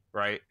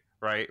 right?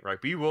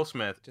 Be Will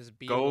Smith. Just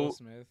be Will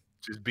Smith.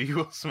 Just be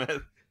Will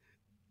Smith.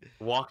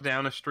 Walk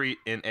down the street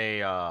in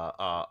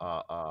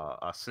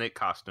a snake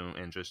costume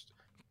and just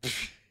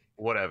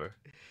whatever.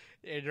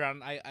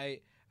 Adrian, I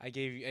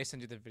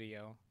sent you the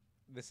video.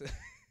 This is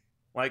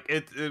like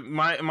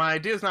my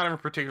idea is not even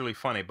particularly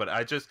funny, but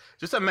I just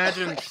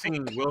imagine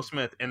seeing Will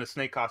Smith in a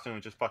snake costume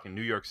in just fucking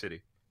New York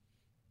City.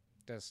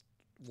 Just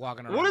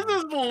walking around. What is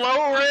this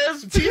low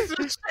res piece of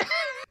shit?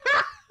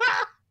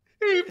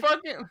 He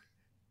fucking.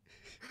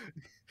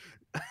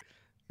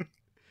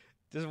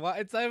 Just watch.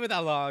 It's not even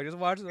that long. Just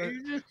watch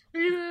the.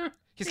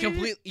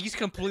 He's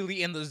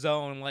completely in the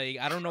zone. Like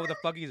I don't know what the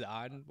fuck he's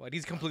on, but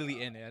he's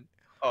completely in it.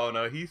 Oh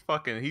no, he's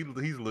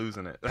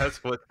losing it.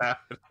 That's what's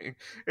happening.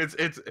 It's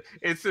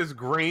this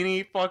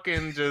grainy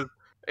fucking just.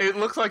 It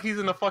looks like he's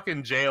in a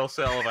fucking jail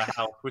cell of a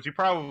house, which he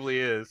probably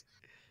is.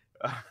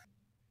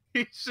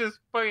 He's just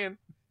fucking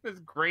this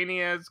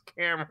grainy ass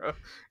camera.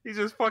 He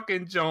just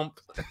fucking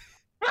jumps.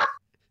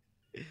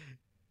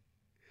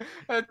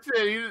 That's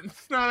it.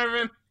 It's not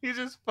even. He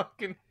just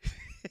fucking.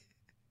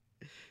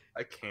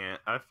 I can't.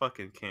 I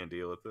fucking can't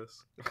deal with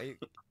this. Like,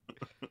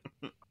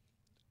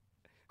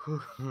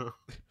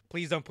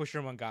 please don't push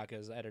your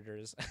mangakas,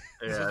 editors.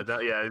 Yeah.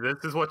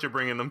 This is what you're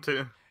bringing them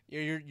to.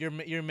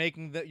 You're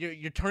making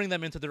you're turning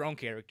them into their own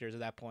characters at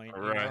that point.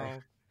 You Right.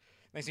 know.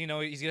 Next thing you know,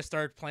 he's gonna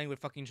start playing with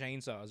fucking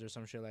chainsaws or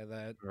some shit like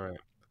that. Right.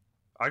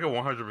 I can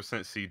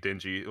 100% see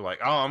Denji like,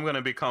 oh, I'm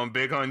gonna become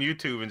big on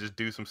YouTube and just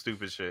do some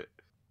stupid shit.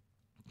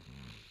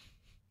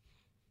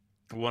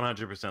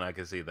 100%, I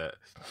can see that.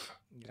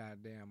 God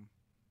damn.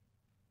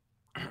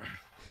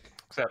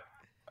 Except,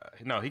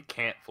 no, he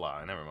can't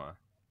fly. Never mind.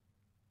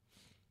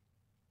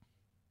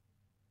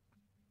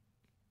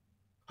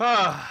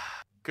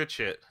 Ah, good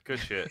shit. Good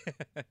shit.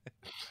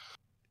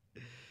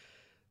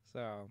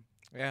 So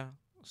yeah,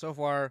 so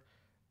far,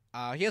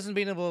 he hasn't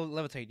been able to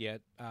levitate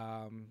yet.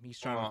 He's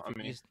trying. Well, I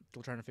mean- he's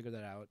still trying to figure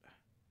that out.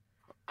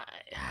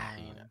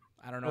 You know,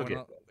 I don't know he'll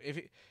get if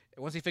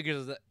once he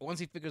figures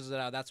it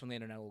out, that's when the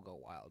internet will go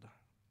wild.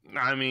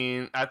 I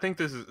mean, I think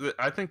this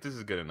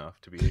is good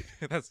enough to be.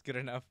 That's good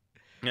enough.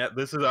 Yeah,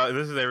 this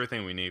is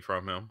everything we need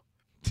from him.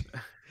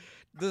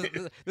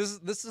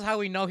 This is how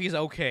we know he's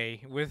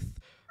okay with.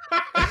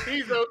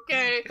 He's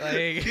okay.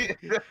 Like,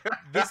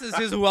 this is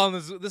his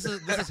wellness. This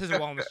is his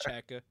wellness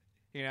check.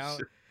 You know,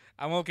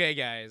 I'm okay,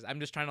 guys.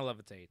 I'm just trying to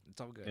levitate. It's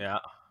all good. Yeah.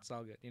 It's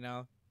all good. You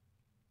know.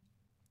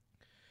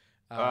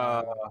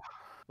 Uh,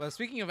 Well,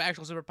 speaking of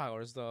actual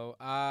superpowers, though,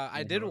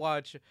 I did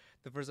watch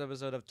the first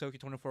episode of Tokyo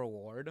 24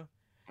 Ward.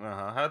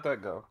 how'd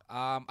that go?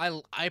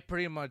 I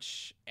pretty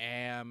much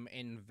am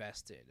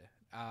invested.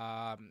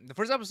 The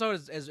first episode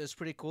is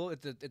pretty cool.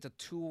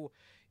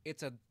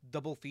 It's a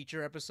double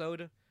feature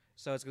episode,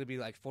 so it's gonna be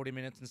like 40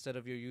 minutes instead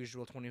of your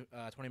usual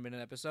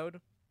 20-minute episode,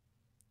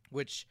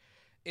 which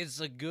is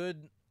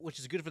good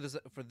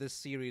for this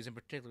series in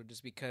particular,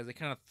 just because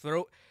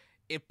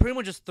it pretty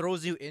much just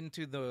throws you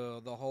into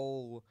the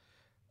whole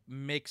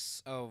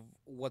mix of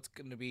what's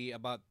gonna be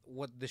about,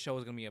 what the show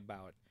is gonna be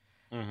about.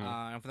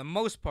 And for the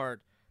most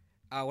part,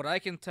 what I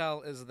can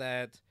tell is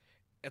that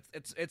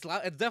it's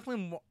definitely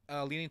more,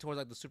 leaning towards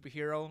like the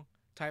superhero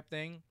type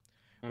thing,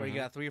 where you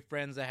got three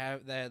friends that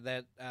have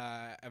that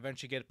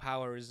eventually get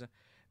powers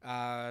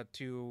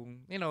to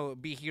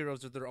be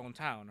heroes of their own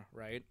town,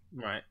 right?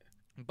 Right.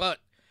 But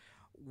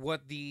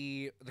what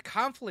the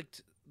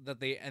conflict that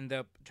they end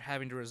up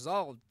having to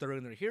resolve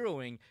during their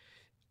heroing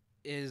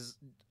is,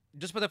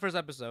 just by the first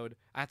episode,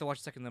 I have to watch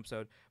the second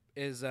episode,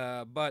 is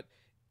but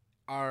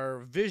our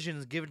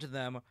visions given to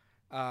them,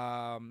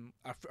 our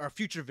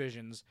future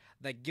visions,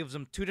 that gives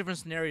them two different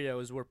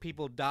scenarios where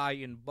people die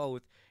in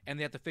both, and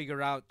they have to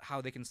figure out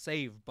how they can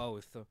save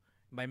both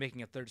by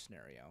making a third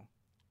scenario.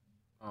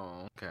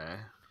 Oh, okay.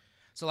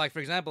 So, like, for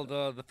example,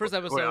 the first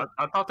episode. Wait,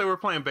 I thought they were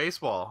playing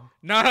baseball.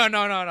 No.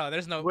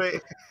 There's no.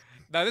 Wait.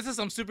 No, this is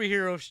some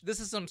superhero. This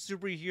is some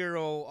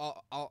superhero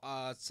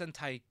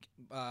Sentai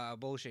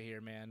bullshit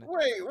here, man.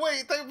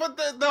 Wait. But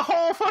the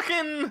whole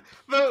fucking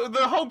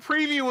the whole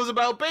preview was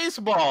about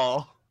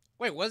baseball.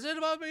 Wait, was it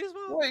about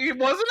baseball? Wait,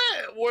 wasn't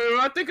it? Am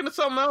I thinking of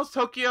something else?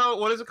 Tokyo.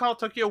 What is it called?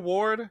 Tokyo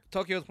Ward.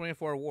 Tokyo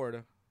 24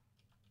 Ward.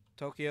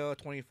 Tokyo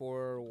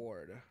 24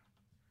 Ward.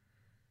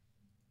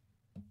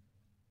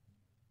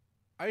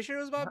 Are you sure it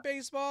was about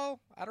baseball?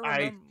 I don't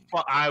remember.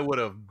 I would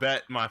have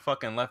bet my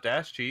fucking left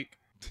ass cheek.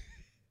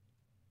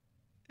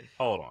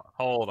 Hold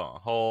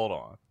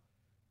on.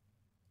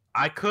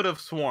 I could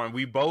have sworn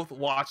we both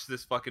watched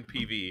this fucking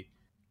PV.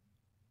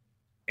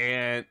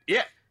 And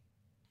yeah.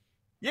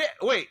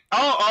 Wait.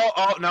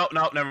 Oh, no,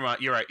 never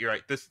mind. You're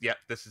right. This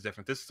is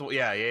different. This is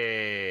yeah.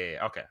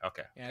 Okay.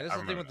 Yeah, this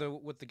is the thing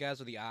with the guys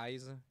with the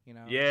eyes, you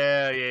know.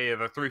 Yeah.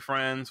 The three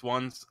friends.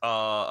 One's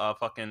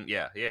fucking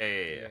yeah.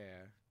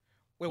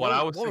 Wait,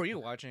 what were you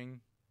watching?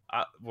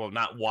 Well,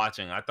 not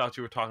watching. I thought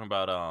you were talking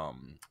about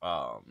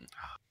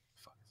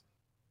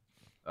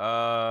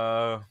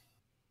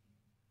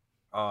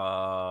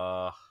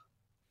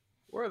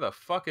where the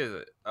fuck is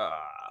it?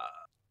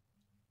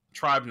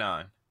 Tribe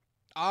 9.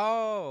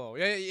 Oh,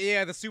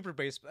 yeah, the Super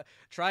Baseball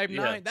Tribe 9.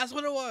 Yeah. That's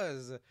what it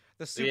was.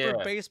 The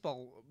Super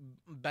Baseball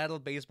Battle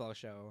Baseball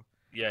show.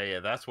 Yeah,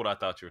 that's what I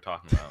thought you were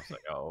talking about. I was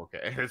like, oh,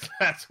 okay,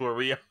 that's where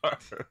we are.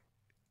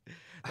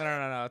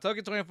 No.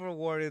 Tokyo 24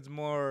 Ward is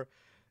more.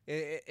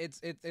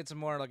 It's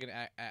more like an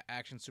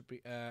action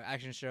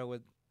show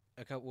with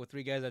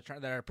three guys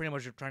that are pretty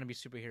much trying to be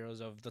superheroes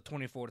of the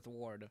 24th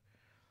Ward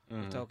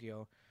of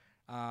Tokyo.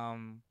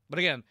 But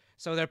again,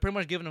 so they're pretty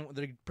much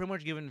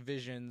given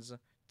visions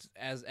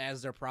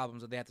as their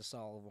problems that they have to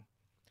solve.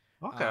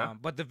 Okay.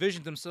 But the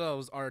visions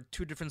themselves are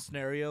two different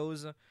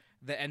scenarios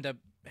that end up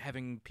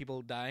having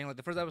people dying. Like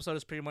the first episode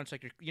is pretty much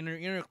like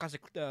your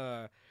classic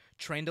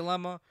train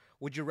dilemma.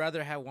 Would you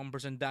rather have one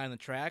person die on the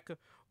track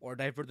or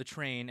divert the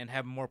train and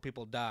have more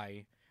people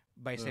die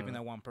by saving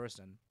that one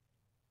person?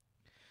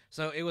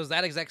 So it was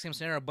that exact same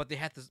scenario, but they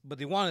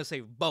wanted to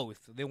save both.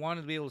 They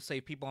wanted to be able to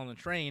save people on the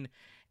train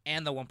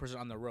and the one person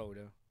on the road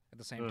at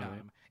the same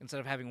time,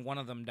 instead of having one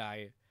of them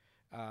die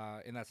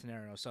in that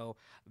scenario. So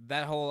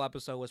that whole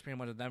episode was pretty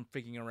much them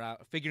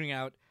figuring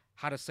out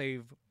how to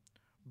save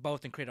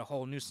both and create a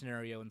whole new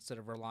scenario instead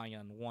of relying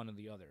on one or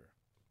the other.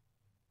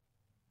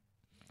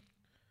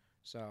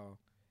 So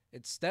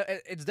it's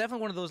definitely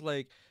one of those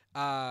like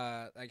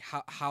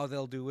how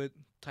they'll do it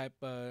type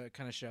kind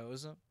of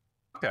shows.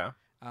 Okay.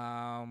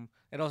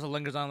 It also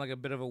lingers on like a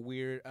bit of a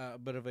weird,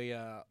 bit of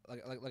a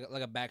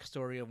like a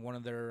backstory of one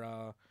of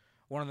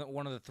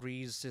the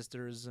three's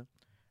sisters,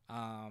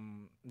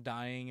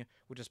 dying,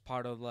 which is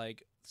part of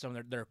like some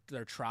of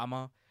their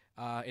trauma,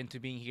 into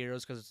being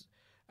heroes because,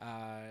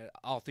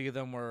 all three of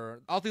them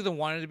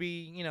wanted to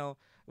be,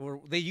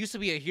 they used to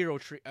be a hero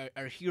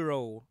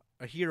trio,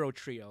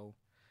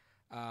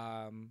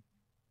 and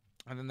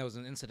then there was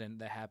an incident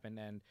that happened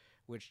and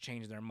which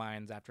changed their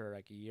minds after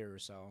like a year or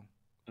so.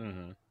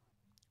 Mm-hmm.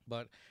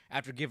 But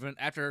after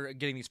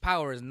getting these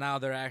powers, now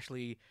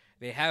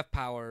they have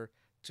power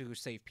to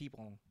save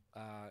people.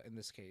 In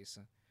this case,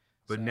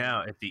 But So-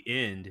 now at the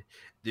end,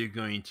 they're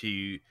going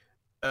to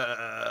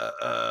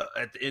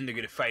at the end they're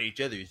going to fight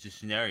each other. It's a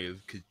scenario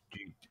because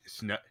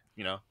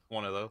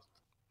one of those.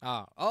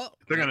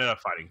 They're going to end up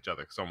fighting each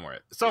other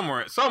somewhere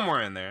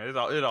in there.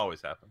 It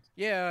always happens.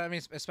 yeah. I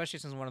mean, especially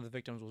since one of the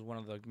victims was one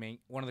of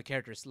the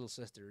characters' little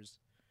sisters.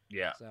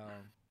 Yeah, So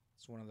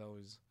it's one of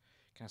those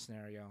kind of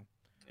scenario.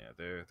 yeah.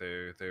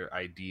 Their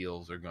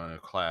ideals are going to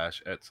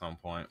clash at some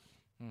point.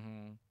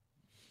 Mm-hmm.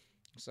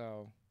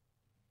 So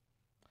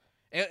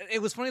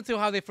it was funny too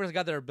how they first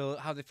got their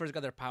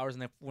powers,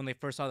 and when they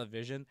first saw the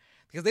vision,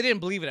 because they didn't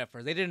believe it at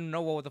first. They didn't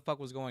know what the fuck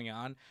was going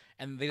on,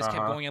 and they just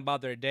kept going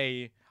about their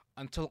day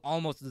until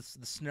almost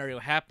the scenario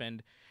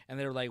happened, and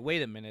they were like,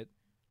 "Wait a minute,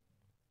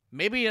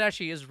 maybe it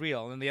actually is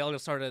real." And the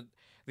elders started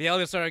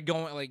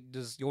going like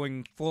just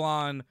going full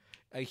on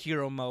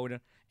hero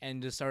mode,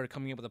 and just started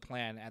coming up with a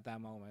plan at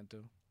that moment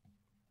too.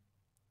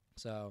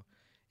 So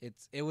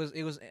it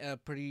was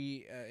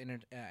pretty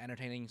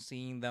entertaining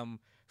seeing them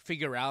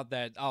figure out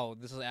that, oh,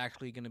 this is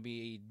actually going to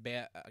be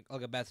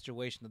a bad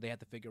situation that they have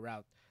to figure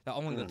out that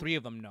only the three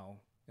of them know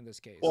in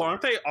this case. Well,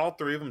 aren't they all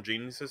three of them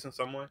geniuses in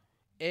some way?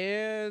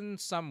 In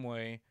some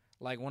way,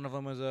 like one of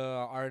them is a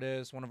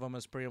artist, one of them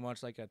is pretty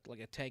much like a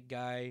tech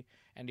guy,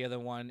 and the other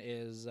one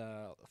is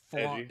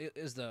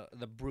is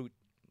the brute.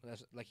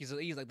 Like he's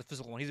like the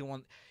physical one. He's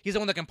the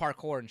one that can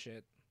parkour and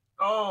shit.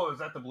 Oh, is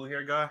that the blue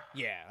haired guy?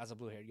 Yeah, that's a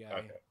blue haired guy.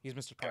 Okay. He's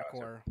Mr. Gotcha.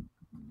 Parkour.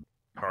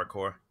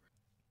 Hardcore.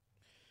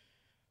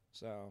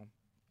 So,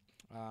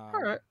 All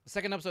right. the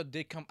second episode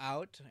did come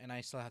out, and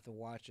I still have to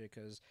watch it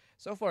because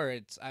so far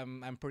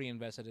I'm pretty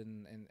invested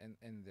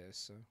in this.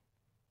 So.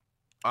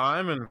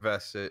 I'm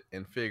invested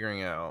in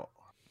figuring out,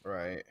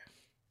 right,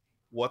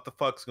 what the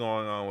fuck's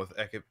going on with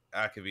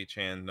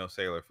Akebi-chan no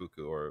Sailor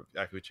Fuku or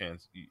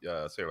Akebi-chan's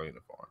sailor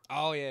uniform.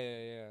 Oh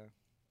yeah.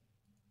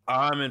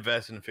 I'm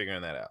invested in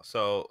figuring that out.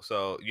 So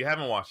you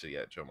haven't watched it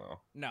yet, Jomo.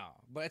 No,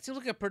 but it seems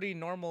like a pretty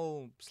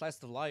normal slice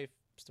of life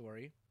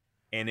story.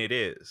 And it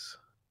is.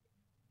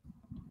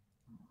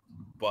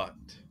 But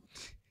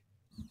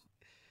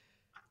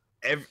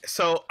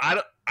so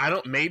I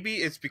don't maybe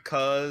it's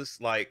because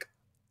like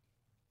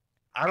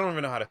I don't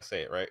even know how to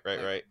say it, right?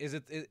 Like, is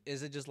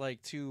it just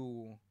like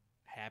too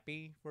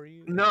happy for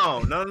you? No.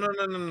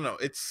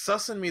 It's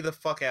sussing me the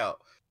fuck out.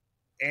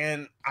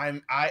 And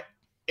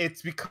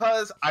it's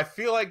because I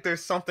feel like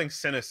there's something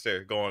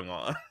sinister going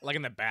on. Like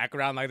in the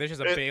background, like there's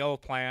just a big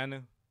old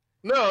plan.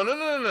 No.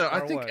 I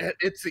Or think what?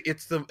 it's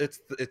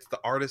the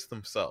artists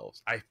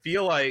themselves. I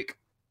feel like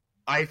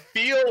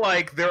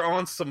they're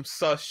on some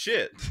sus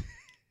shit.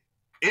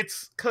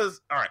 It's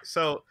cuz all right,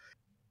 so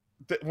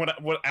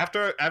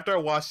after I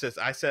watched this,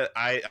 I said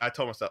I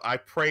told myself I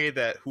pray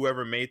that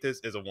whoever made this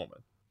is a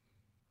woman.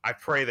 I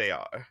pray they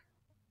are,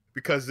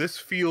 because this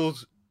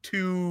feels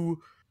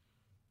too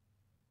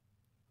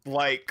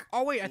like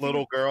Oh wait,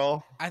 little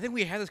girl. I think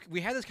we had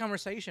this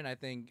conversation. I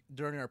think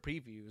during our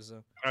previews.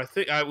 I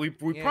think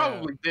we Yeah.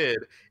 probably did,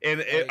 and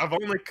Like- I've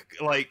only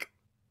like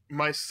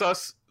my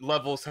sus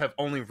levels have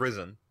only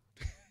risen.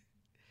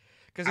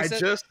 Because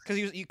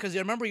I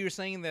remember you were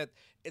saying that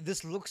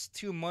this looks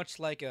too much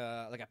like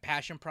a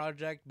passion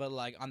project, but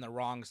like on the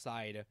wrong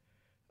side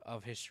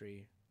of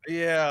history.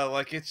 Yeah,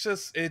 like it's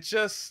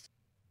just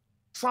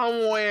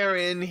somewhere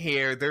in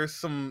here there's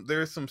some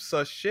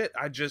sus shit.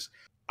 I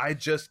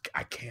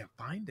can't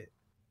find it.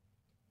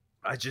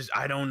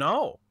 I don't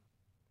know.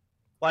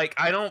 Like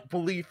I don't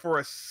believe for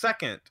a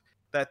second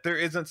that there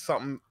isn't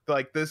something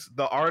like this.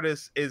 The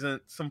artist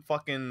isn't some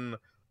fucking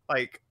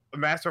like a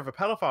master of a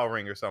pedophile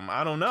ring or something.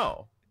 I don't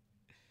know.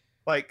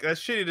 Like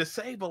that's shitty to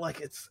say, but like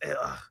it's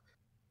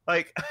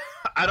like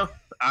I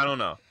don't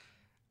know.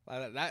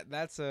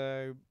 That's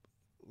a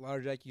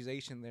large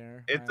accusation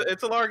there.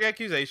 It's a large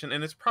accusation,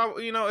 and it's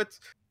probably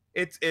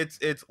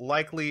it's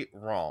likely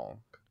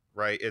wrong,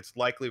 right? It's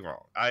likely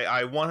wrong.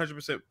 I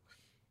 100%,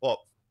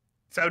 well,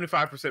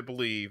 75%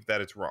 believe that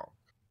it's wrong,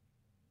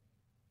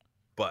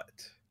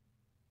 but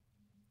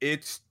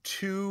it's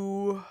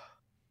too.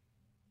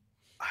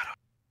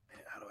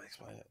 How do I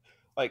explain it?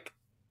 Like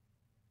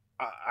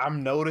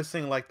I'm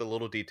noticing like the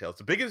little details.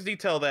 The biggest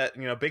detail that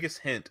biggest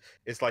hint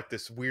is like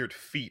this weird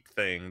feet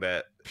thing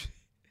that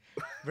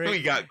very,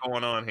 we got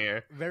going on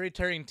here? very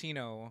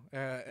Tarantino.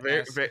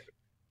 Very, very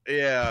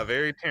yeah,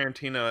 very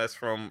Tarantino as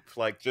from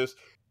like just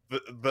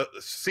the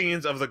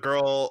scenes of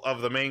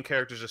the main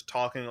character just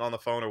talking on the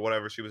phone or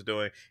whatever she was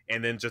doing,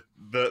 and then just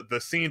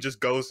the scene just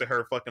goes to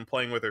her fucking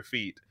playing with her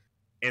feet,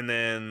 and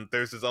then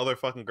there's this other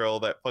fucking girl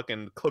that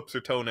fucking clips her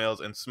toenails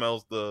and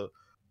smells the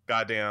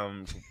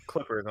goddamn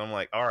clippers. I'm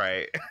like, all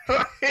right,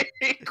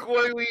 like,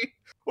 what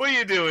are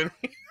you doing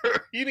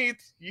here? You need.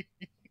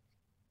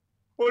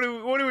 What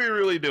are we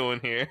really doing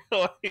here?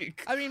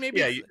 Like, I mean, maybe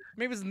yeah,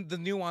 maybe it's the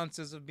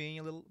nuances of being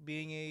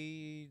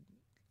a.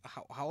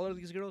 How old are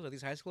these girls? Are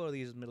these high school or are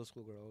these middle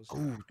school girls?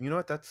 ooh, you know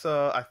what? That's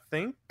I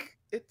think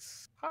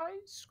it's high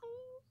school.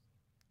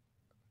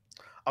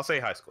 I'll say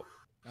high school.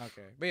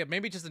 Okay, but yeah,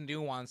 maybe just the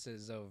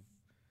nuances of,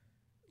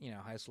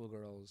 high school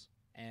girls,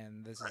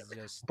 and this is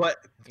just.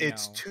 But you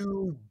it's know,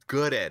 too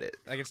good at it.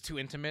 like it's too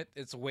intimate.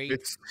 It's way.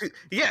 It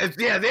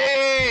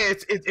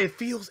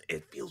feels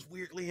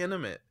weirdly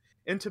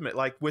intimate,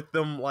 like with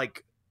them,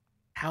 like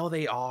how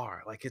they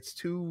are. Like it's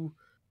too.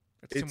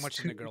 It's too much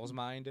in the girl's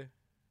mind.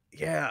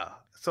 Yeah,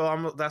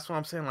 so that's what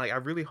I'm saying. Like, I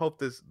really hope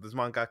this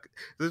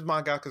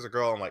mangaka's a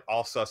girl, and like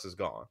all sus is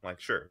gone. Like,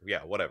 sure,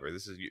 yeah, whatever.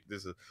 This is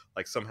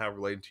like somehow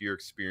related to your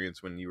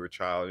experience when you were a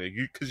child,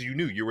 because you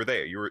knew you were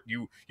there.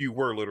 You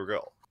were a little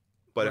girl.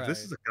 But if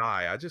this is a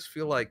guy, I just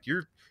feel like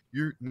you're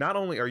not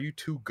only are you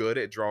too good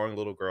at drawing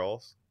little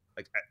girls,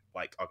 like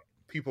okay,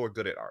 people are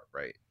good at art,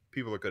 right?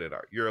 People are good at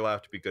art. You're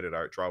allowed to be good at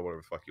art. Draw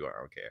whatever the fuck you want. I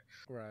don't care.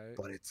 Right.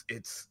 But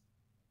it's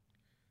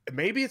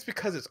maybe it's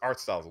because its art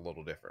style's a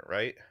little different,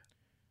 right?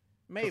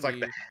 Maybe. Like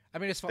I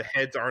mean, it's the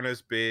heads aren't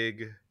as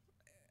big.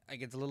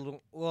 Like it's a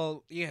little.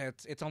 Well, yeah,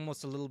 it's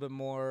almost a little bit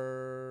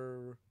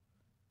more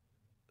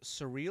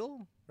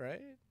surreal,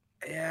 right?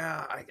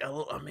 Yeah,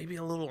 maybe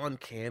a little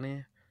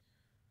uncanny.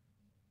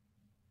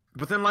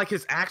 But then, like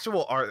his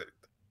actual art,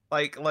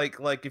 like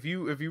if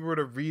you were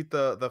to read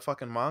the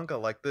fucking manga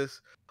like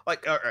this,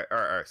 like all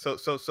right. So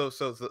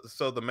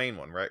the main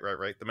one, right,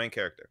 the main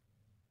character.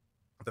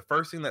 The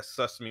first thing that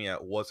sussed me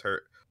out was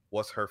her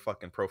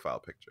fucking profile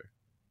picture.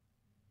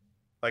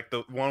 Like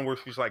the one where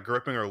she's like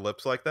gripping her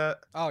lips like that.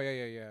 Oh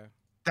yeah.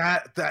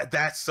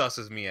 That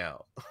susses me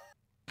out.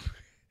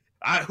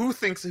 Who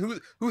thinks of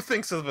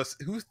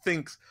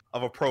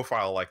a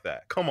profile like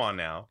that? Come on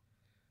now.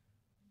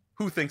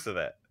 Who thinks of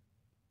that?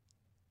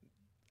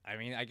 I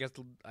mean, I guess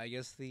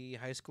the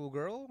high school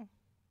girl.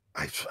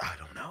 I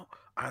don't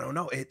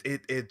know.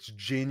 It's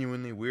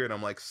genuinely weird.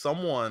 I'm like,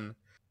 someone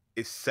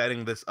is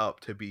setting this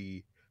up to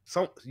be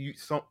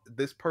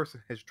this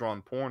person has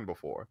drawn porn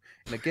before,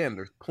 and again,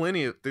 there's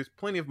plenty of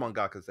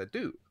mangakas that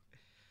do,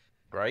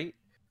 right?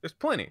 There's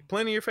plenty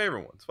of your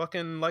favorite ones.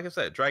 Fucking, like I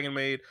said, Dragon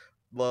Maid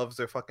loves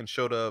their fucking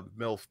Shota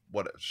MILF,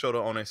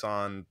 Shota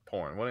One-san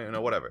porn,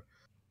 whatever.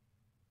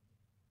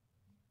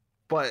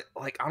 But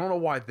like, I don't know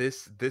why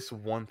this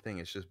one thing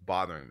is just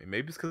bothering me.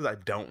 Maybe it's because I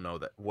don't know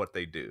what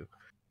they do,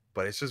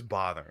 but it's just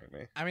bothering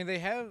me. I mean, they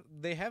have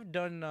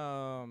done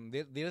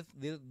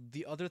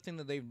the other thing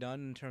that they've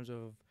done in terms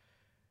of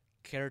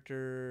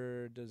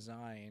character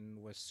design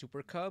was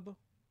Super Cub.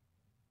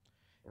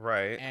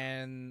 Right.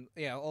 And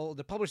yeah, all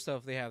the published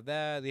stuff, they have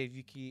that. They have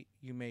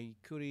Yume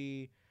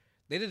Kuri.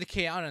 They did the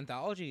K-On!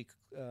 anthology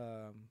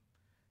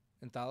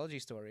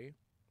story.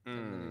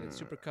 And then they did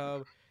Super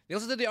Cub. They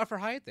also did the Art for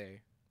Hayate,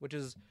 which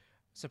is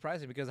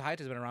surprising because Hayate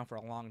has been around for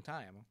a long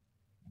time.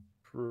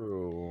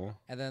 True.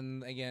 And then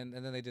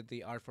they did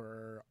the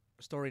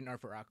story and art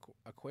for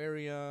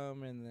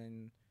Aquarium, and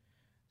then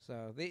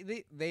so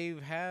they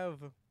have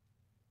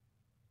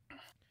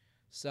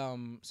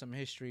some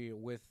history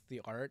with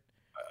the art.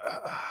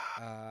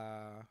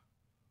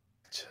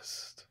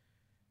 Just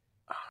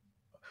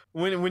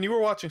when you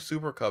were watching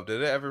Super Cub,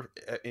 did it ever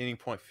at any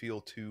point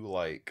feel too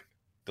like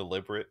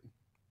deliberate?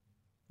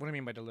 What do you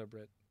mean by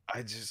deliberate?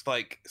 I just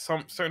like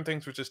some certain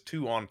things were just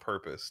too on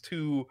purpose,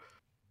 too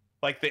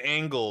like the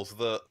angles,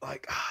 the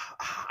like.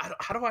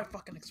 How do I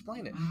fucking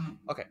explain it?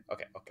 Okay.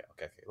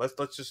 Let's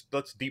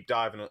deep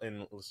dive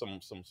in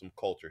some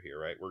culture here,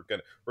 right? We're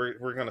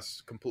gonna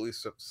completely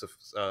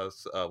what's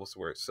the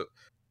word?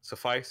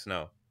 Suffice?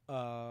 No.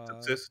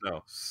 Subsist?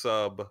 No.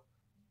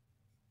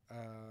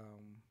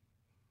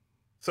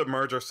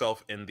 Submerge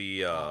ourselves in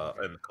the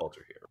in the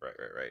culture here, right.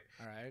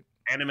 All right.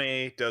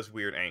 Anime does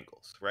weird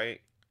angles,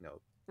 right?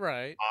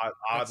 Right.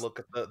 Odd look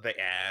at the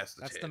ass.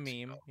 That's tits, the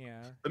meme.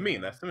 Yeah.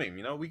 That's the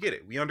meme. We get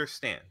it. We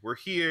understand. We're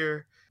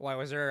here. Why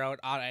was there an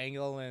odd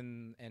angle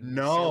in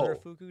no Sailor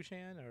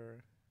Fuku-chan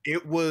or?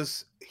 It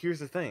was. Here's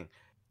the thing.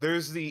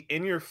 There's the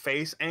in your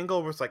face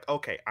angle where it's like,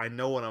 okay, I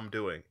know what I'm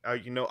doing. I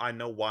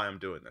know why I'm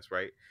doing this,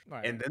 right?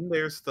 And then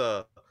there's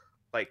the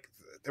like.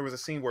 There was a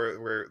scene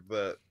where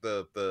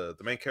the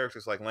main character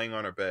is like laying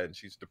on her bed and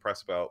she's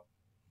depressed about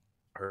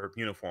her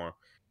uniform.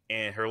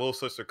 And her little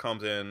sister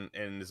comes in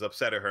and is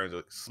upset at her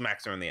and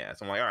smacks her in the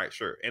ass. I'm like, all right,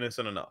 sure,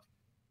 innocent enough.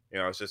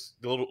 It's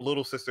just the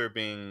little sister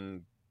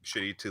being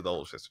shitty to the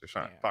older sister.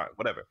 Fine,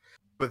 whatever.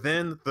 But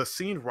then the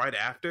scene right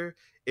after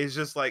is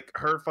just like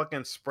her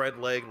fucking spread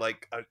leg,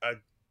 like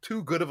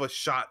too good of a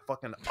shot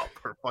fucking up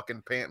her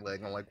fucking pant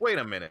leg. I'm like, wait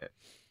a minute.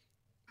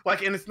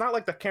 Like, and it's not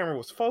like the camera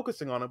was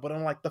focusing on it, but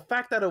I'm like, the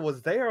fact that it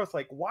was there, I was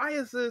like, why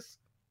is this?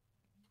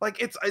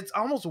 Like, it's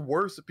almost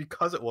worse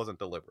because it wasn't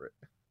deliberate.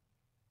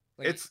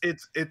 Like,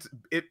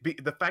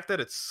 The fact that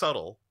it's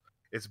subtle,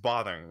 it's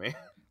bothering me.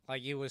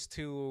 Like it was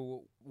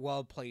too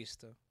well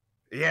placed.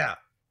 Yeah.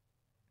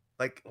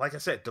 Like I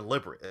said,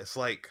 deliberate. It's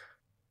like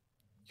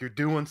you're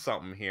doing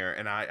something here,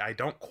 and I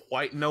don't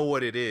quite know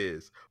what it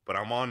is, but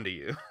I'm on to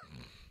you.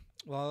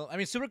 Well, I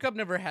mean, Super Cup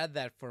never had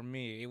that for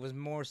me. It was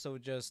more so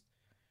just.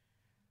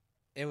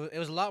 It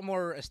was a lot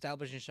more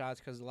establishing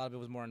shots because a lot of it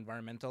was more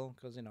environmental.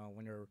 Because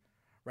when you're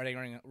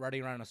riding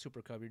around a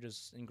Super Cup, you're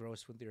just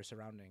engrossed with your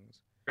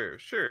surroundings.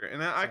 Sure,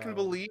 and I can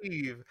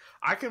believe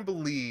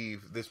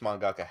this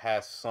mangaka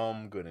has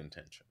some good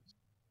intentions.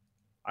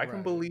 I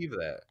can believe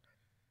that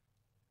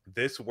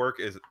this work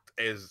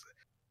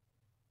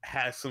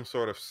has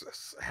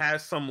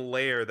some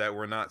layer that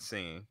we're not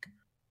seeing,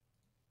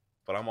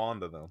 but I'm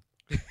onto them.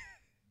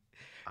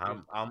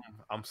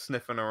 I'm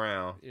sniffing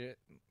around. Yeah.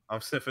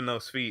 I'm sniffing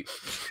those feet.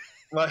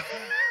 Like,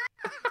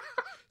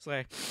 it's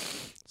like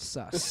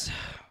sus.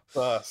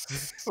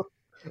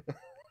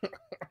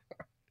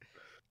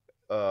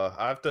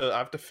 I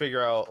have to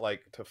figure out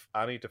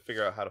I need to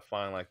figure out how to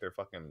find like their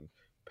fucking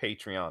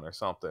Patreon or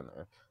something.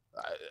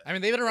 I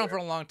mean, they've been around for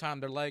a long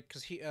time. They're like,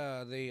 because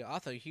the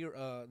author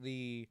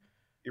the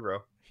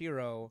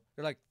hero,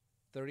 they're like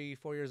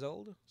 34 years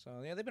old.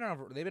 So yeah, they've been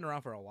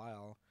around for a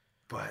while.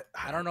 But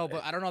I don't know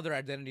if their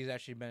identity's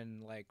actually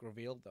been like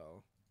revealed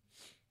though.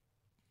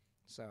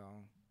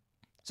 So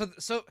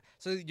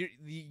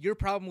your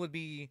problem would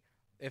be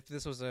if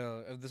this was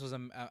a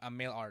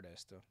male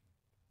artist.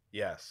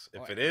 Yes,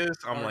 if it is,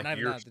 I'm like,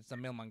 it's a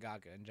male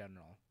mangaka in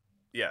general.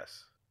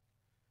 Yes,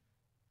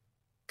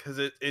 because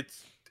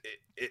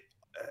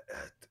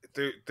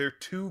they're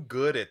too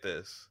good at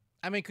this.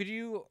 I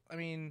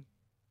mean,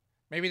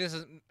 maybe this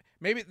is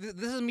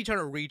me trying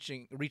to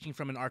reaching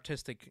from an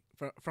artist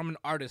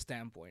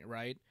standpoint,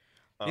 right?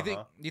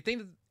 You think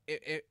that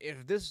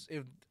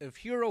if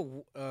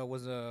Hero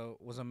was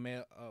a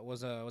male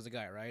was a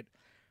guy, right?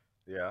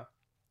 Yeah.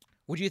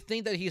 Would you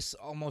think that he's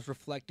almost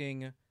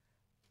reflecting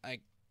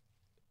like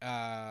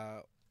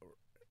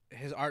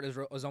his art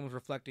was almost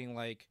reflecting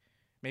like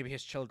maybe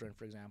his children,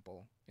 for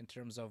example, in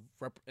terms of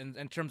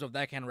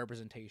that kind of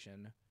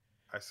representation?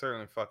 I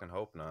certainly fucking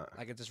hope not.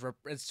 Like it's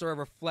sort of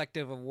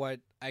reflective of what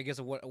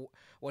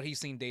what he's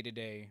seen day to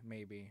day,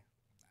 maybe,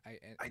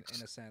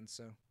 in a sense.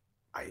 So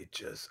I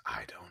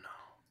don't know.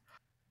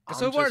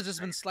 So far, it's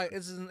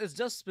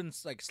just been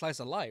like slice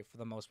of life for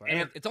the most part.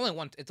 And it's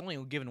only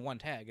given one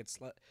tag. It's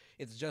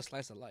just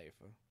slice of life.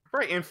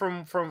 Right, and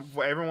from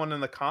everyone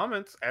in the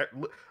comments,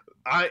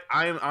 I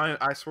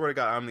swear to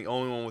God, I'm the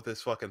only one with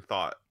this fucking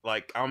thought.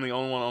 Like, I'm the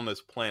only one on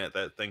this planet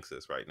that thinks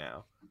this right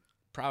now.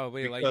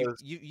 Probably, because, like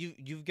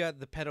you've got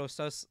the pedo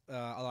sus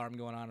alarm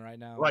going on right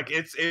now. Like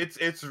it's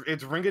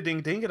ring a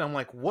ding ding, and I'm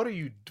like, what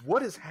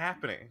is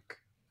happening?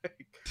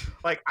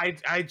 Like I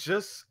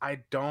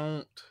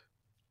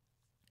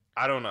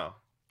don't know.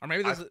 Or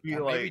maybe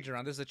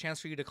Jerron, there's a chance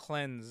for you to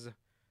cleanse,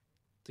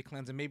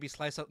 and maybe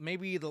slice of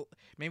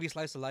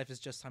life is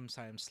just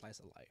sometimes slice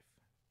of life.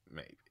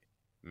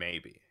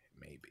 Maybe.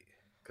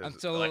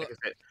 Until like I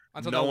said,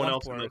 until no one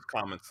else in those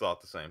comments thought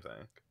the same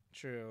thing.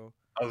 True.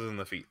 Other than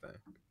the feet thing.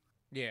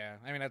 Yeah,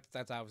 I mean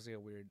that's obviously a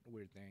weird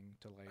thing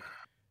to like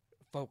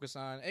focus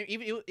on.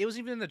 It was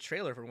even in the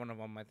trailer for one of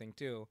them, I think,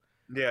 too.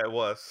 Yeah, it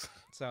was.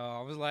 So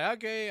I was like,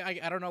 okay,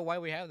 I don't know why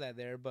we have that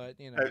there, but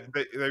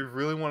they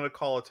really wanted to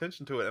call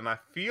attention to it, and I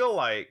feel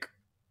like,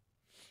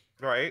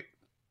 right?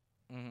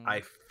 Mm-hmm.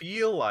 I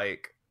feel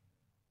like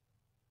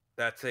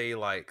that's a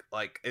like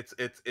it's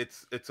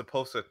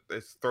supposed to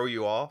throw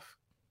you off.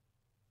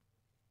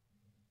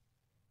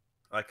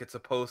 Like it's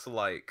supposed to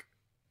like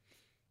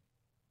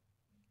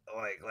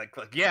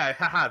yeah,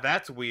 haha,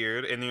 that's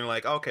weird, and you're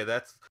like, okay,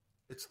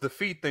 it's the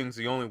feet thing's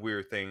the only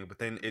weird thing, but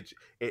then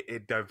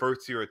it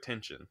diverts your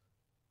attention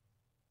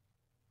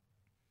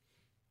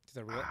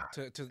to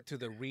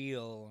the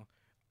real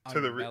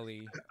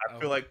underbelly. I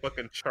feel like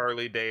fucking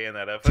Charlie Day in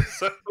that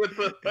episode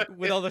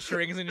with all the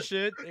strings and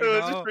shit.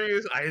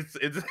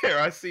 It's there.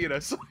 I see it. I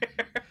swear.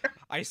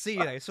 I see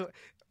it. So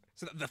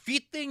the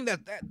feet thing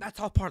that's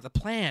all part of the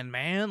plan,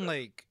 man.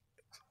 Like.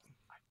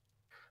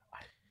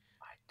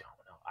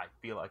 I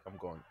feel like I'm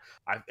going.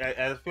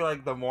 I feel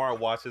like the more I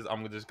watch this,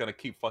 I'm just gonna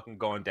keep fucking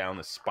going down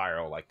the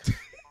spiral. Like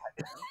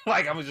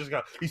I'm just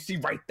gonna. You see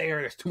right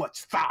there, there's too much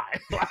thigh.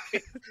 Like,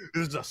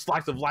 this is a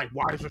slice of life.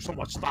 Why is there so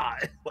much thigh?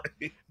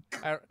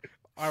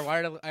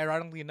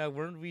 Ironically enough,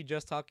 weren't we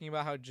just talking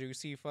about how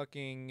juicy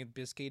fucking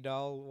Biscuit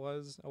Doll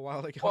was a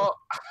while ago? Well,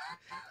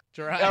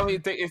 I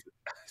mean, it's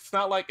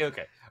not like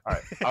okay. All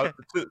right.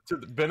 To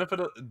the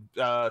benefit of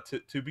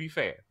to be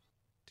fair.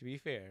 To be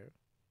fair.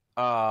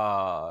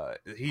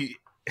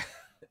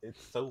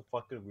 It's so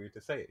fucking weird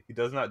to say it. He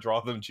does not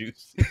draw them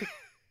juicy.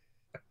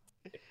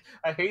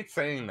 I hate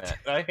saying that.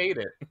 I hate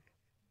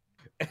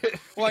it.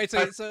 So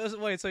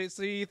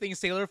you think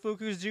Sailor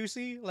Fuku's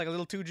juicy? Like a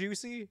little too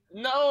juicy?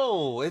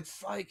 No,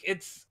 it's like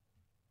it's.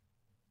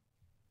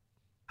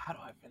 How do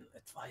I even?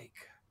 It's like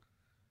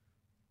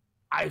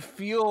I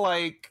feel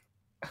like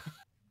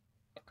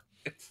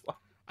it's like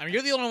I mean,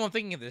 you're the only one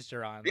thinking of this,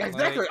 Jiran. yeah,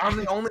 exactly. I'm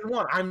the only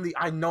one. I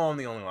know I'm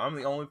the only one. I'm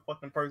the only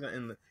fucking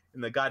person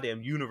in the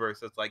goddamn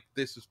universe that's like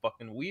this is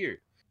fucking weird.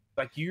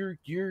 Like they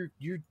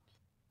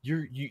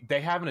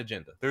have an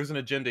agenda. There's an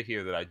agenda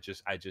here that I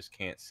just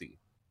can't see.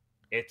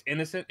 It's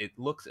innocent. It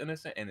looks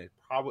innocent, and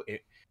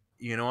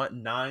you know what?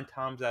 9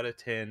 times out of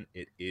 10,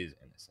 it is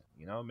innocent.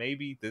 You know,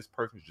 maybe this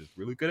person's just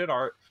really good at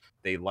art.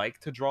 They like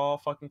to draw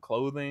fucking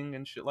clothing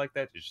and shit like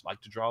that. They just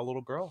like to draw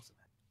little girls.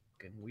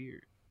 Fucking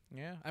weird.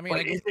 Yeah, I mean,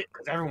 But is it?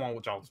 Because everyone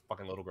would draw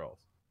fucking little girls.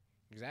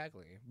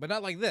 exactly, but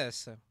not like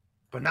this.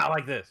 But not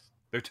like this.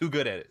 They're too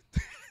good at it.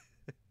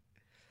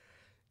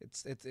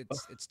 It's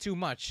too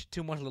much.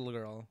 Too much little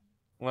girl.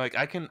 Like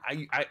I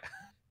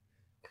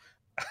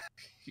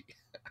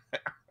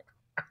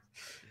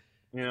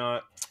you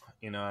know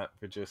what?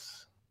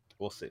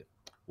 We'll see.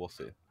 We'll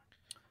see.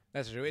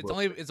 That's true.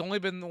 It's only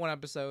been one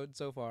episode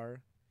so far.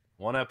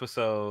 One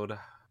episode.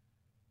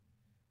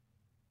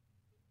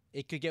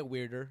 It could get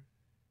weirder.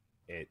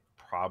 It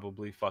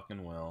probably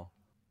fucking will.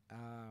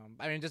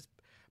 I mean, just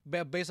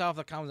based off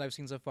the comments I've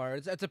seen so far,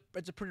 it's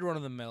a pretty run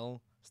of the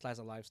mill slice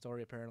of life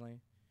story apparently.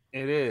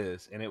 It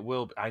is, and it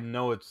will. I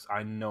know it's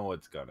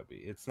gonna be.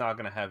 It's not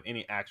gonna have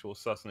any actual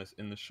sustenance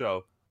in the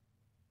show,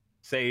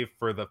 save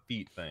for the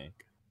feet thing.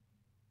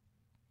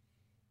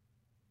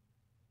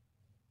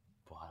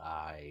 But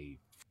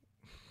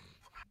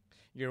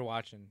You're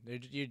watching.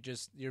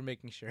 You're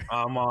making sure.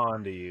 I'm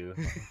on to you.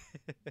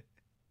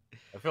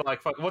 I feel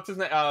like fuck. What's his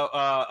name?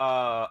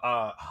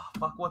 Fuck.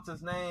 What's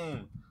his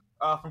name?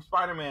 From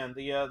Spider-Man,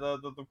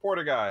 the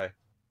reporter guy.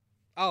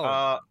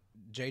 Oh,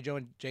 J.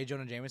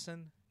 Jonah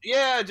Jameson.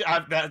 Yeah,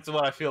 that's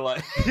what I feel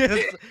like.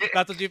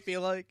 That's what you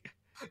feel like.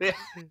 Yeah.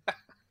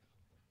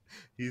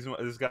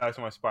 This guy's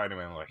my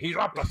Spider-Man. Like he's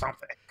up to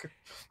something.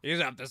 He's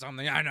up to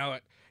something. I know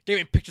it. Give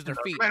me pictures of their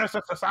feet. Menace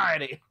of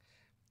society.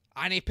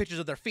 I need pictures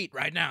of their feet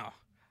right now.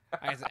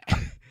 I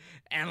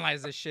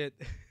analyze this shit.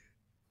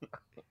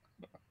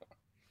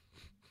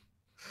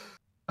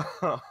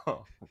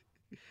 Oh,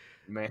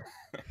 man.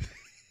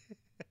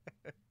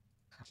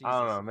 I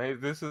don't know. Maybe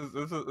this is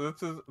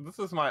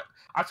my.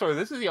 I'm sorry.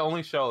 This is the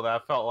only show that I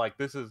felt like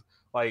this is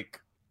like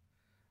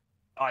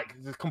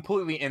it's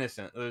completely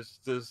innocent.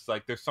 There's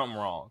something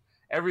wrong.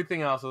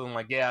 Everything else is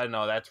like, yeah,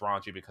 no, that's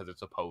raunchy because it's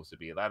supposed to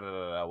be.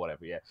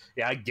 Whatever. Yeah,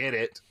 I get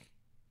it.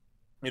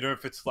 You know,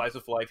 if it's slice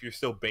of life, you're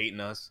still baiting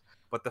us.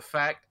 But the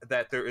fact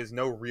that there is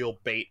no real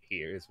bait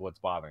here is what's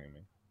bothering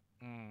me.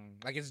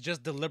 Like it's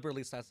just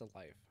deliberately slice of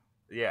life.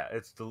 Yeah,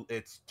 it's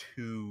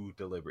too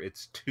deliberate.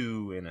 It's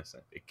too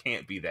innocent. It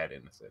can't be that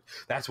innocent.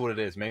 That's what it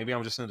is. Maybe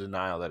I'm just in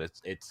denial that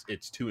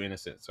it's too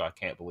innocent, so I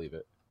can't believe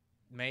it.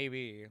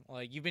 Maybe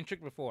like you've been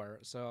tricked before,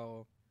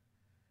 so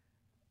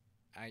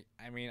I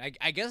mean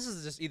I guess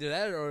it's just either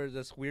that or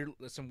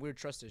some weird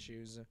trust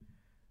issues.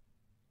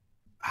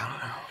 I don't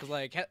know. Cause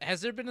like has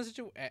there been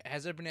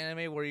an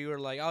anime where you were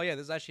like, oh yeah,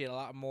 this is actually a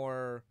lot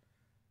more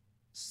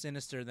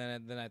sinister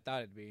than I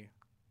thought it'd be?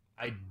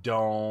 I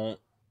don't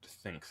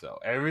think so.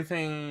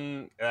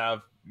 Everything that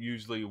I've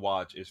usually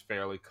watched is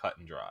fairly cut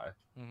and dry.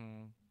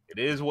 Mm-hmm. It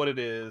is what it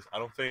is. I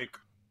don't think.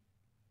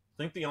 I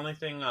think the only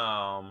thing,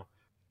 no,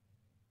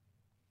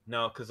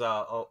 because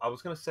I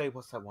was gonna say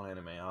what's that one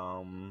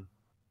anime?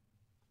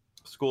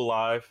 School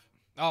Live.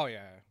 Oh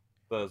yeah.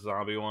 The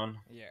zombie one.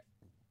 Yeah,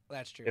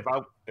 that's true. If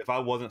I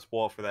wasn't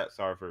spoiled for that,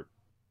 sorry for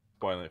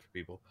spoiling it for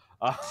people.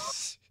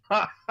 If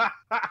I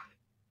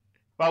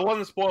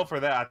wasn't spoiled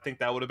for that, I think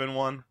that would have been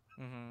one.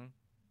 Mm-hmm.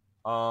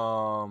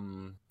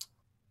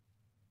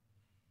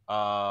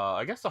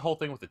 I guess the whole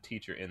thing with the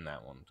teacher in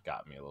that one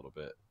got me a little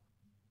bit.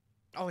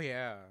 Oh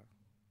yeah,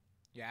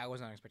 I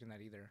was not expecting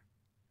that either.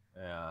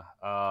 Yeah.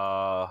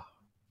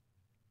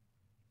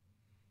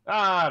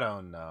 I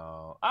don't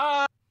know.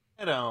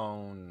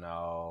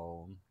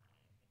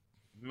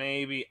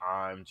 Maybe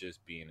I'm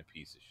just being a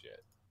piece of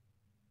shit,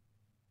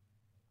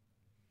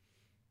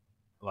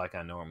 like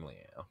I normally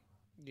am.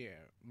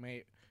 Yeah,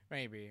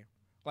 maybe.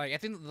 Like I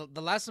think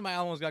the last time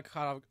I got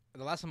caught off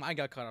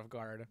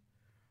guard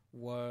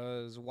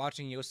was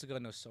watching Yosuga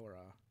no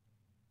Sora.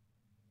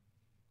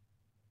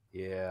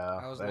 Yeah,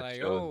 I was like,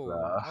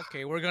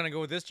 okay, we're gonna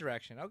go this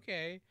direction,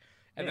 okay.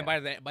 And then by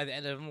the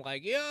end of it, I'm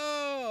like,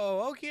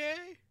 yo, okay.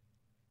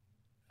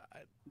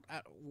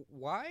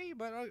 Why?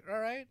 But all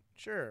right,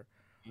 sure.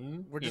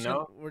 We're just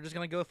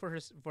gonna go for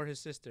his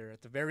sister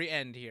at the very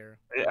end here.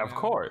 Yeah, of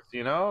course.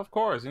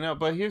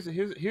 But here's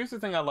the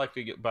thing I like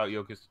to get about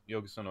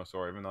Yokuso no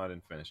Sora, even though I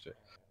didn't finish it.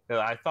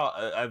 I thought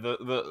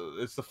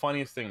it's the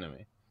funniest thing to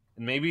me.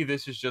 And maybe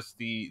this is just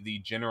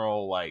the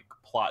general like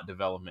plot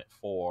development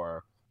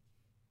for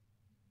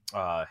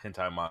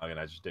hentai manga, and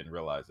I just didn't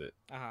realize it.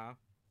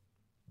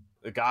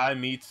 The guy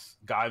meets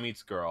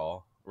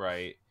girl,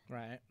 right?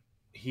 Right.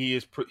 He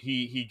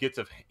gets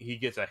a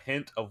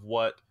hint of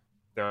what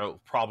their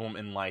problem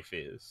in life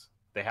is,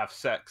 They have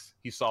sex.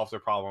 He solves their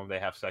problem. They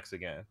have sex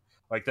again.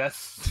 Like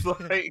that's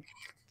like.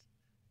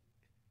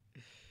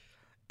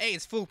 Hey,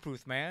 it's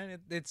foolproof, man.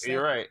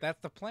 You're right. That's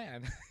the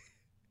plan.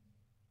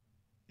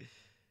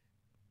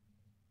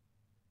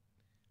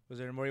 Was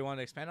there more you wanted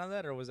to expand on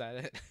that, or was that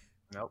it?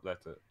 Nope,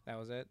 that's it. That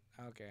was it.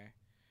 Okay.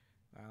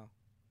 Well.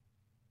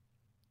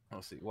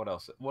 Let's see what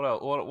else. What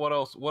else? What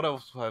else? What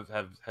else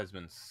has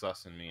been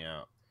sussing me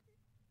out?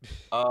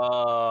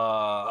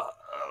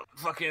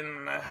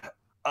 Fucking.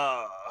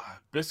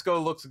 Bisco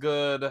looks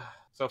good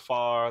so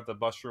far. The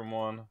mushroom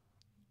one.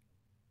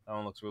 That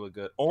one looks really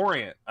good.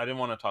 Orient. I didn't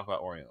want to talk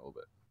about Orient a little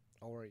bit.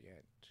 Orient.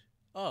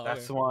 Oh,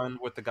 That's okay. the one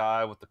with the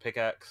guy with the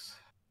pickaxe.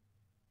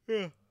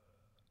 Yeah.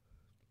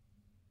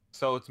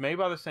 So it's made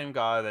by the same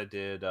guy that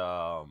did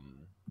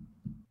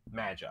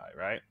Magi,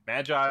 right?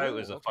 Magi Ooh,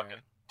 was a okay. fucking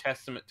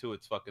testament to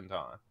its fucking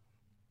time.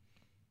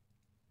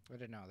 I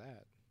didn't know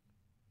that.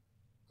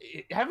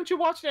 Haven't you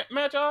watched it,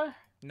 Magi?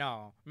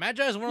 No,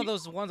 Magi is one of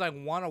those ones I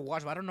want to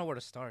watch, but I don't know where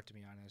to start. To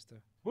be honest,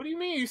 What do you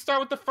mean? You start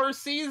with the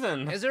first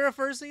season. is there a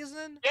first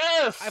season?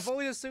 Yes. I've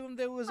always assumed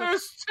there was.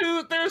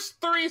 There's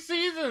 3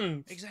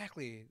 seasons.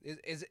 Exactly.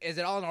 Is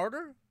it all in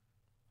order?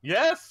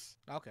 Yes.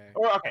 Okay.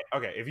 Or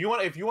okay. If you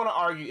want to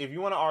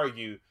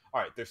argue,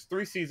 all right. There's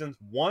 3 seasons.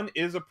 One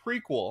is a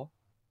prequel.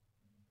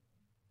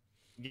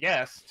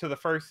 Yes, to the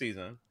first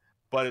season,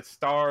 but it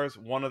stars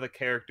one of the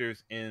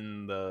characters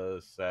in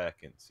the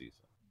second season.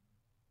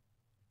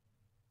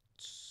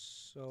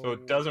 So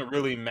it doesn't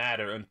really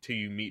matter until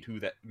you meet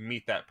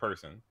that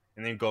person,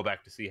 and then go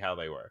back to see how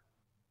they were.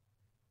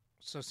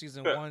 So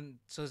season 1.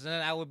 So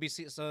then I would be.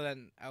 So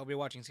then I will be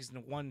watching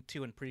season 1,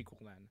 2, and prequel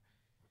then.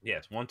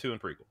 Yes, 1, 2,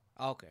 and prequel.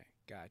 Okay,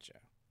 gotcha.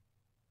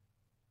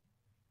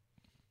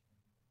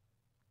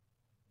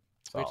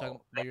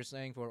 So, what you're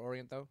saying for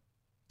Orient though?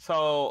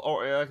 So,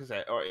 or like I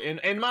said, or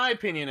in my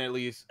opinion at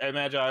least,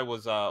 Magi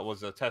was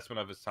a testament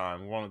of his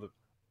time. One of the,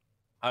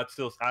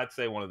 I'd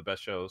say one of the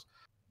best shows,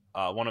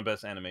 one of the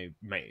best anime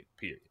made.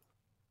 Period.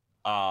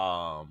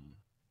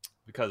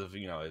 Because of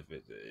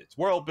its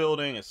world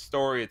building, its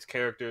story, its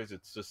characters,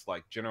 it's just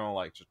like general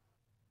like just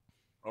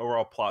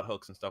overall plot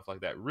hooks and stuff like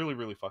that. Really,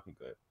 really fucking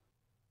good.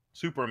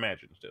 Super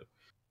imaginative.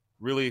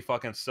 Really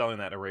fucking selling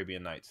that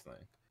Arabian Nights thing.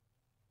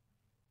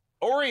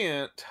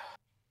 Orient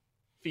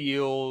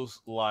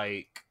feels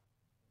like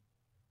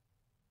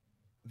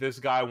this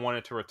guy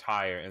wanted to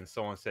retire and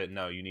someone said,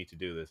 no, you need to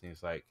do this. And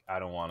he's like, I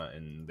don't want to.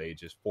 And they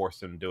just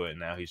forced him to do it. And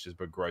now he's just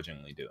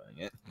begrudgingly doing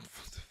it.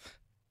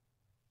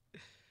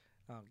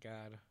 Oh,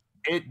 God.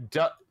 It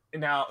does.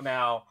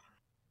 Now,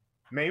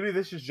 maybe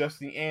this is just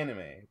the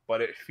anime,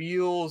 but it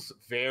feels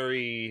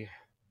very.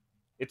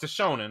 It's a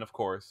shonen, of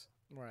course.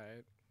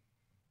 Right.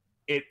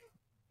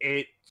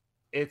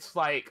 It's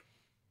like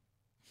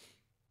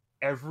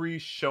every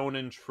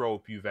shonen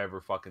trope you've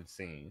ever fucking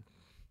seen.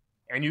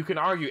 And you can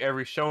argue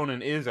every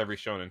shonen is every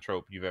shonen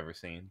trope you've ever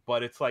seen,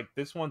 but it's like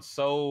this one's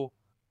so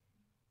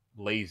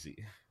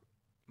lazy.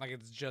 Like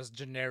it's just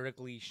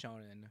generically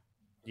shonen.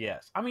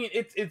 Yes. I mean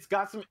it's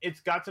got some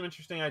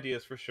interesting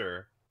ideas for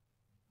sure.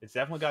 It's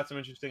definitely got some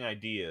interesting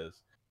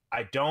ideas.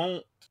 I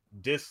don't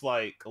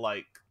dislike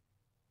like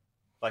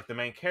the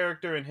main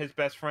character and his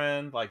best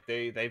friend, like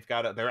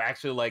they're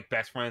actually like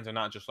best friends and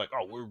not just like,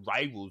 oh, we're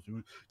rivals.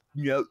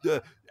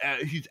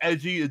 He's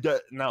edgy.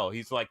 No,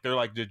 he's like they're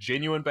like the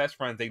genuine best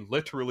friends. They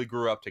literally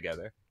grew up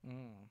together.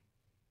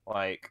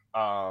 Like,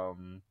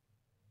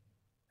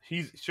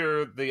 he's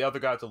sure the other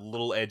guy's a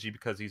little edgy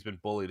because he's been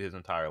bullied his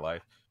entire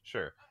life.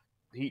 Sure,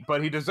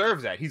 but he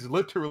deserves that. He's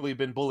literally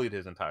been bullied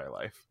his entire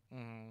life.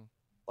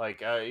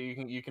 Like,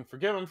 you can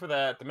forgive him for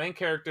that. The main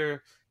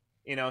character,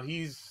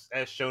 he's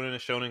as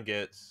shonen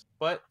gets,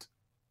 but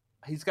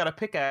he's got a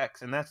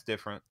pickaxe, and that's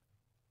different.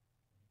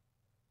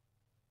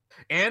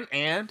 And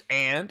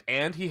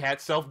he had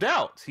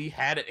self-doubts. He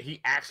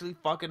actually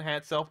fucking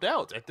had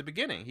self-doubts at the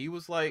beginning. He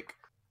was like,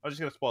 I'm just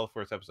gonna spoil the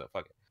first episode.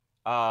 Fuck it.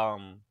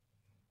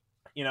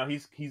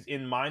 He's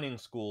in mining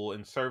school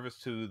in service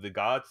to the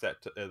gods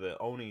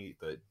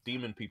the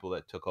demon people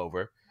that took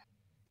over.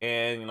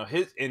 And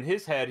in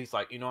his head, he's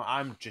like,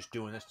 I'm just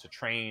doing this to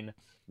train.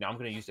 I'm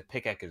gonna use the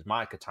pickaxe as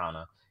my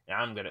katana,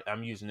 and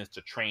I'm using this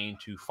to train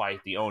to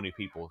fight the Oni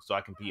people, so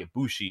I can be a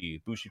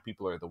bushi. Bushi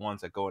people are the ones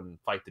that go and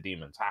fight the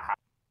demons. Ha ha.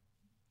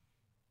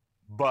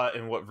 But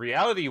in what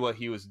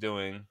he was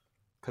doing,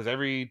 because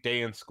every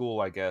day in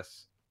school, I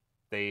guess,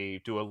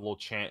 they do a little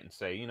chant and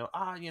say,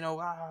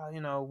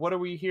 what are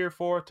we here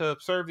for? To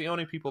serve the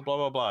Oni people, blah,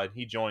 blah, blah. And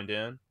he joined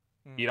in.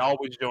 He'd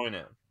always join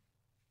in.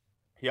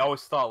 He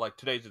always thought, like,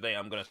 today's the day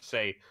I'm going to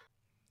say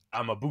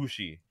I'm a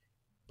bushi.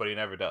 But he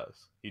never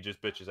does. He just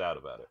bitches out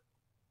about it.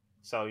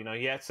 So,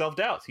 he had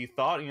self-doubts. He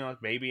thought,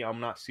 maybe I'm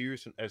not as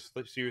serious as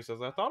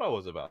I thought I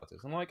was about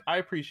this. I'm like, I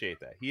appreciate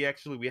that.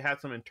 We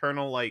had some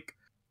internal, like,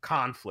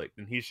 conflict,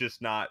 and he's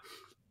just not,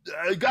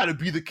 I gotta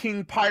be the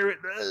king pirate,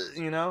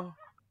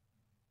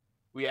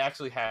 We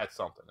actually had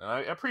something, and I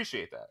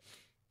appreciate that.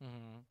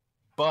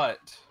 But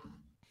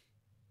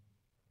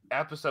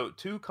episode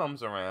 2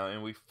 comes around,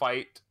 and we're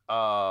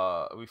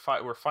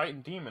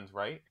fighting demons,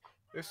 right?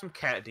 There's some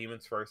cat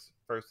demons first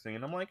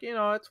scene. I'm like,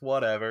 it's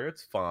whatever.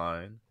 It's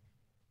fine.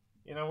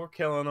 We're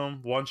killing them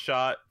one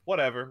shot,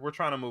 whatever. We're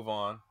trying to move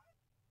on.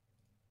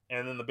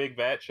 And then the big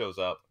bat shows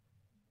up,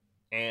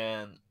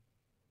 and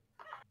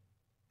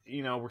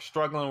we're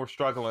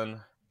struggling.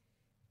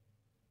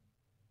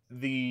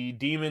 The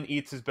demon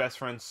eats his best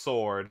friend's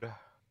sword,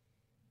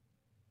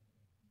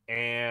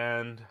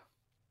 and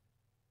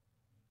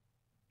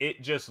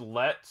it just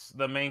lets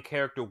the main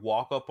character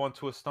walk up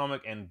onto his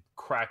stomach and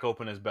crack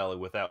open his belly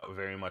without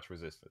very much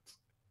resistance.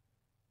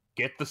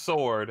 Get the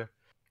sword,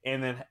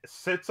 and then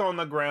sits on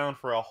the ground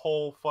for a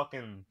whole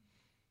fucking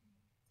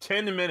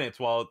 10 minutes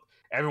while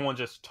everyone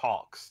just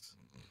talks.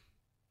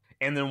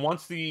 And then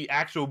once the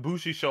actual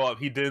Bushi show up,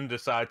 he then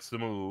decides to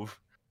move.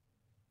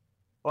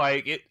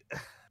 Like,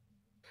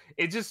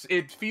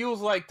 it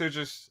feels like they're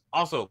just...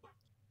 Also,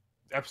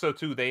 episode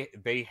 2,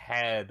 they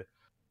had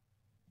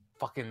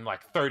fucking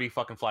like 30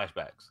 fucking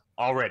flashbacks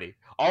already.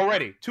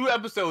 2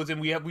 episodes, and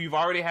we've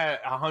already had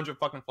 100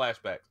 fucking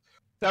flashbacks.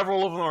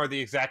 Several of them are the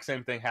exact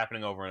same thing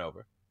happening over and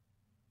over.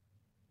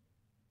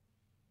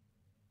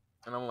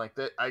 And I'm like,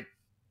 that I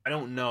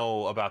don't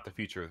know about the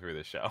future through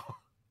this show.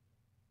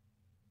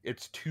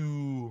 It's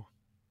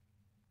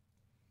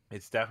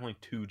definitely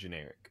too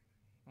generic.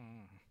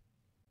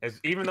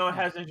 Even though it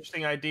has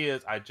interesting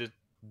ideas, I just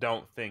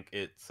don't think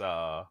it's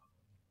I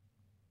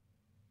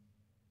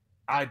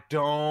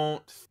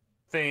don't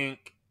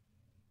think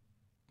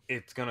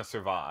it's gonna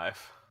survive.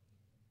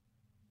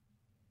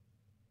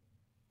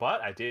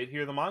 But I did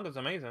hear the manga's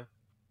amazing.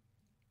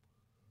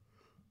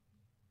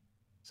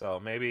 So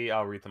maybe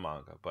I'll read the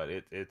manga, but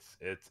it's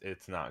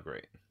not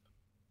great.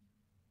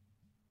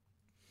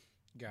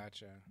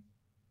 Gotcha.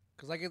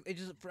 Cause like it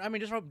just, I mean,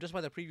 just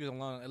by the previews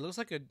alone, it looks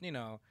like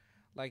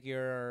like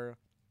your,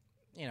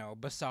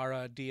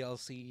 Basara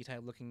DLC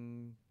type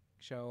looking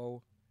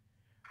show.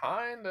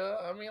 Kinda.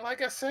 I mean,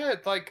 like I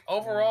said, like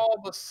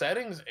overall the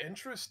setting's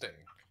interesting.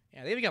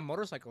 Yeah, they even got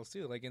motorcycles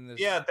too, like in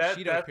this that's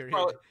period.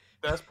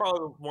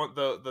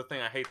 probably the thing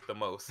I hate the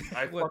most.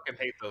 I fucking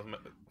hate those.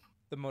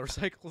 The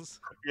motorcycles.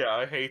 Yeah,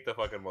 I hate the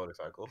fucking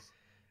motorcycles.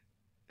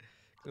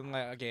 I'm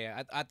like, okay,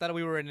 I thought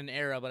we were in an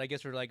era, but I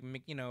guess we're like,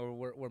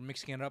 we're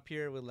mixing it up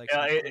here with like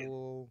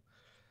cool.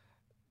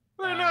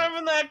 They're not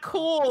even that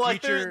cool.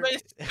 Like future... they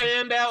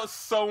stand out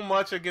so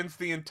much against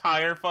the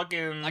entire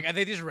fucking. Like, are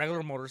they just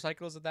regular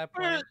motorcycles at that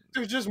point?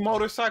 They're just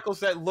motorcycles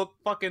that look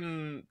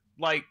fucking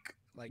like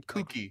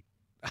kooky.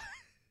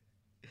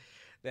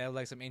 They have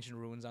like some ancient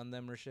ruins on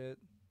them or shit.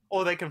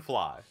 Or they can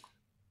fly.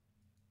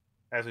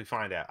 As we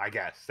find out, I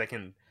guess they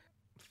can.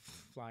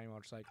 Flying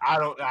motorcycle. I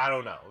don't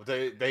know.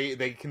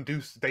 They can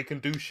do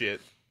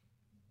shit,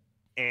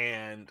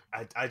 and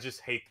I just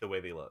hate the way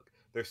they look.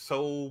 They're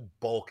so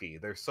bulky.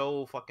 They're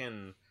so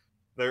fucking.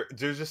 They're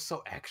just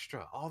so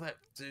extra. All that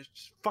there's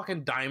just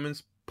fucking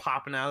diamonds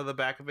popping out of the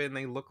back of it, and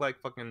they look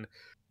like fucking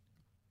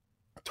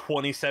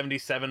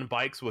 2077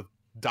 bikes with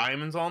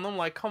diamonds on them.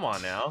 Like, come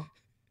on now.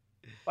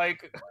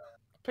 Like,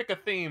 pick a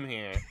theme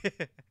here.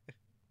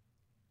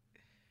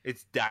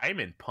 It's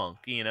diamond punk,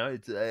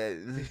 It's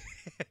the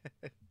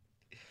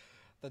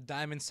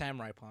diamond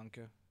samurai punk.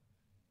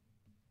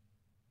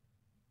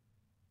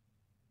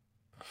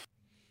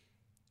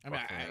 I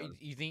mean,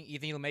 you think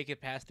he'll make it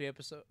past 3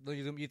 episodes?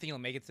 You think he'll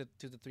make it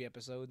to the 3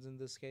 episodes in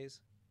this case?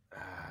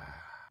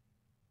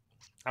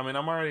 I mean,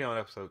 I'm already on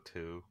episode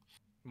 2.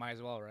 Might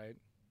as well, right?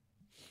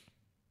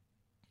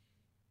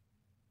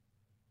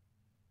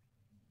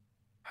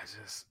 I don't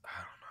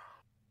know.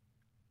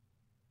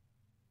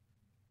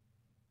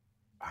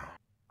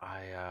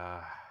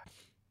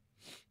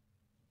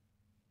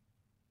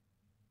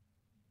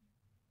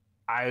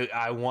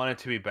 I want it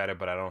to be better,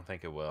 but I don't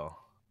think it will.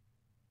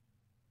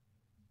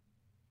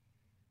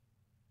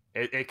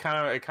 It kind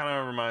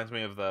of reminds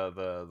me of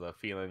the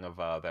feeling of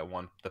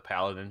the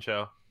Paladin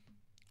show.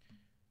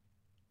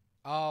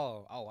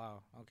 Oh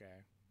wow,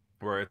 okay.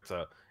 Where it's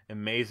a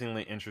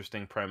amazingly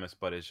interesting premise,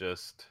 but it's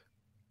just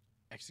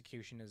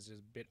execution is just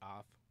a bit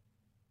off.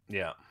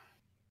 Yeah,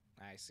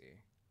 I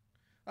see.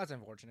 That's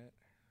unfortunate.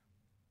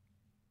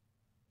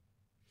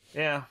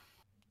 Yeah,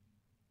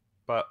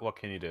 but what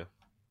can you do?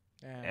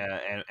 Yeah.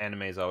 And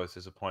anime is always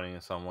disappointing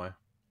in some way.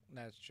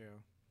 That's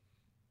true.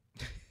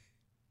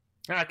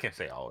 I can't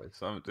say always.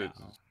 No.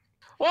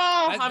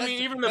 Well, I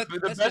mean, even the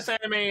best just,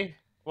 anime.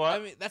 What? I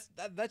mean, that's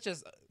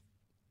just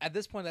at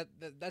this point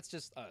that's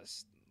just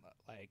us.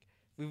 Like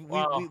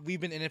we've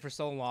been in it for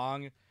so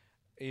long,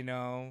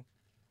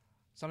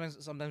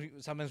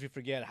 Sometimes we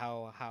forget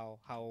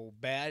how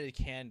bad it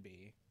can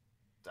be.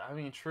 I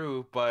mean,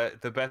 true,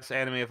 but the best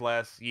anime of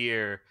last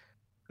year,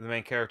 the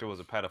main character was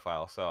a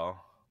pedophile, so.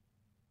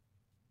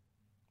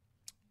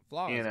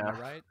 Flaws, am I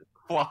right?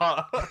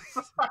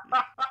 Flaws.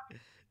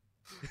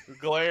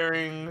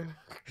 Glaring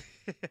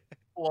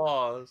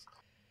flaws.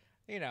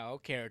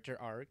 Character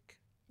arc.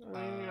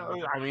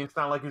 I mean, it's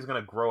not like he's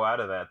gonna grow out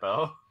of that,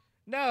 though.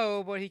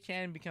 No, but he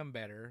can become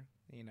better.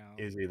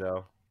 Is he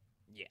though?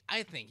 Yeah,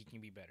 I think he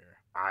can be better.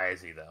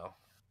 Is he though?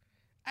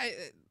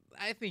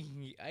 I think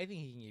he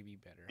can be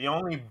better. The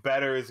only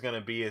better is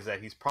gonna be is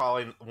that he's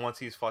probably once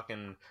he's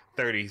fucking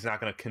 30, he's not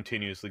gonna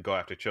continuously go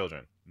after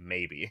children.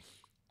 Maybe.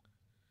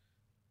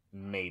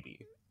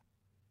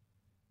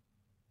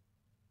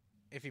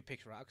 If he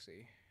picks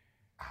Roxy.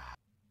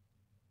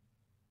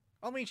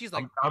 I mean, she's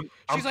I'm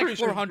she's like pretty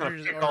sure he's gonna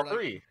 400 pick or all like,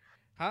 three.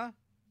 huh?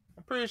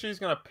 I'm pretty sure he's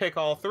gonna pick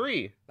all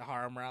three. The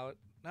harem route.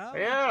 No.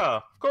 Yeah,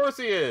 of course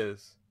he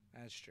is.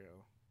 That's true.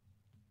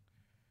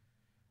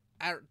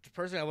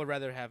 Personally, I would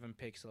rather have him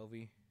pick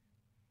Sylvie.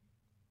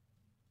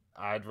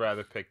 I'd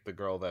rather pick the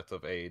girl that's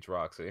of age,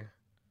 Roxy.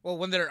 Well,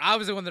 when they're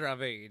obviously when they're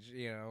of age,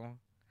 you know.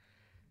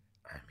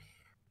 I mean,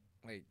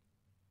 Like,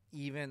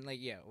 even like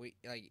yeah, we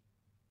like.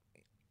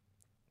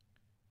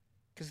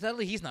 Because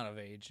sadly, he's not of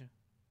age.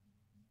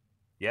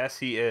 yes,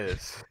 he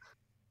is.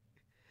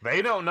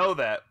 They don't know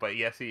that, but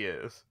yes, he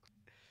is.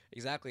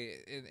 Exactly.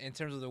 In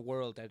terms of the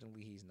world,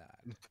 technically, he's not.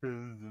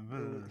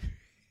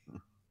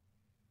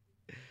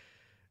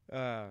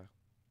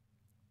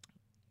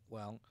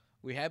 Well,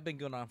 we have been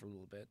going on for a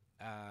little bit.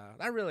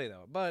 Not really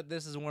though, but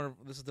this is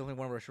definitely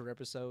one of our short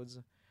episodes.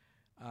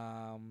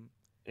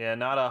 Yeah,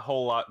 not a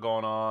whole lot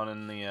going on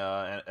in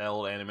the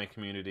old anime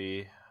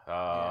community.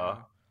 Yeah.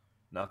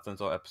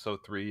 Nothing's on episode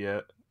 3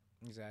 yet.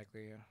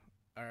 Exactly.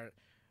 Our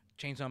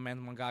Chainsaw Man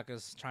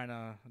mangaka's trying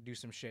to do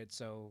some shit,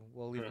 so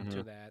we'll leave him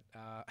to that.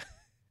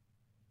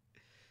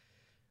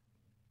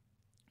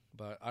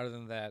 But other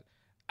than that,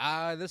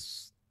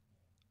 this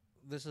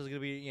is gonna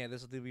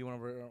be one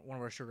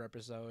of our shorter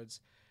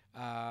episodes.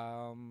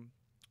 We're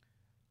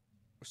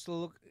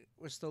still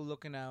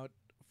looking out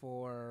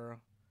for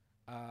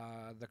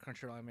the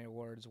Crunchyroll Anime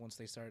Awards once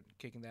they start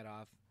kicking that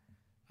off.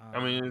 I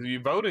mean, the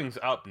voting's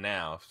up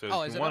now, so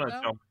if is you it want up to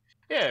now? jump.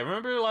 Yeah,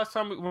 remember last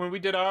time when we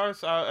did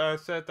ours, I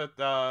said that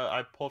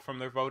I pulled from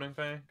their voting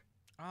thing.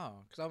 Oh,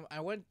 because I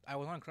was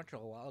on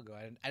Crunchyroll a while ago.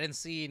 I didn't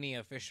see any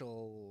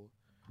official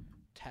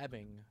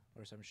tabbing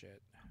or some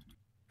shit.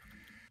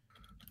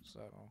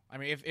 So I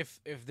mean, if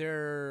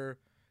the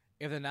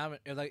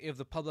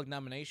public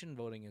nomination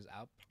voting is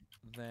up,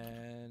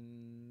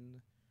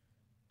 then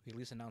we at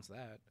least announce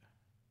that.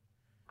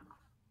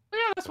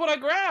 Yeah, that's what I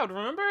grabbed.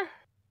 Remember?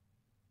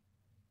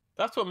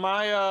 That's what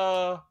my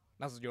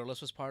That's what your list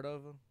was part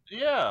of.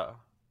 yeah.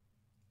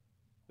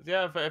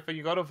 Yeah, if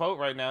you go to vote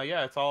right now,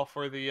 yeah, it's all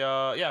for the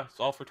it's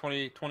all for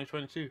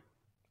 2022.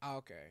 Oh,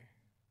 okay.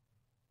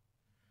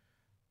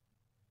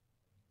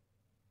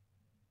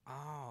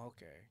 Oh,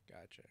 okay,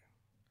 gotcha.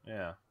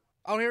 Yeah.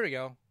 Oh, here we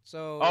go.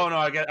 So. Oh no,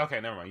 I get. Okay,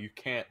 never mind. You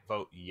can't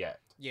vote yet.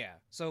 Yeah.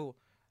 So,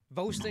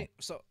 voting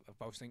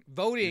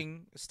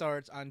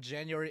starts on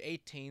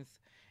January 18th,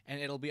 and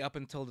it'll be up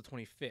until the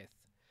 25th.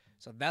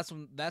 So that's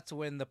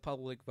when the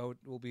public vote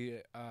will be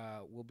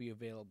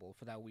available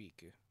for that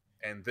week.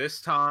 And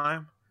this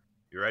time,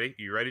 you ready?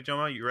 You ready,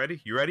 Joma? You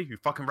ready? You ready? You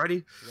fucking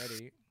ready?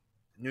 Ready?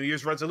 New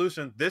Year's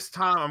resolution. This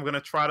time, I'm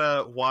gonna try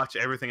to watch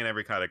everything in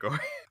every category.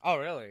 Oh,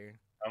 really?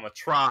 I'm gonna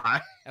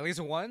try. At least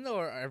one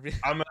or every?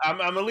 I'm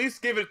at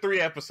least give it 3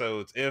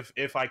 episodes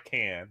if I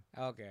can.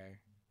 Okay.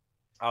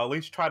 I'll at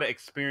least try to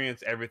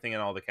experience everything in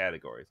all the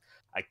categories.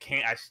 I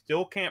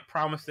still can't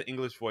promise the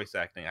English voice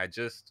acting. I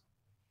just,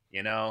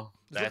 you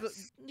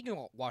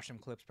can watch some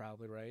clips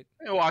probably, right?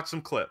 watch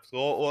some clips.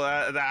 Well,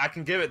 I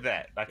can give it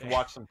that. I can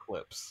watch some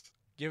clips.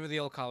 Give it the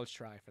old college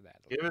try for that.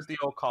 Give it the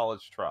old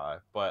college try,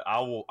 but I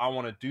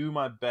want to do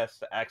my best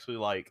to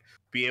actually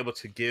be able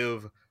to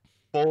give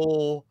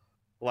full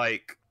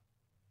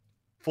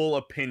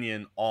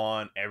opinion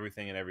on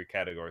everything in every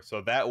category.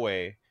 So that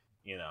way,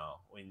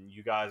 when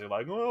you guys are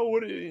like, oh,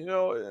 what do you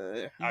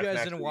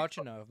guys didn't watch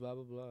enough, blah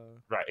blah blah.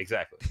 Right,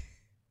 exactly.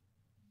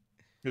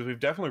 Because we've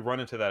definitely run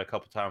into that a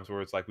couple times where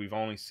it's like we've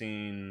only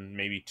seen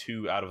maybe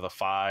 2 out of the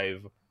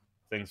 5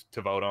 things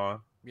to vote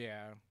on.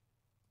 Yeah.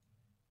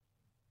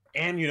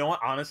 And you know what?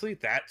 Honestly,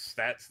 that's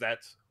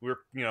we're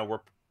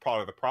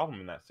part of the problem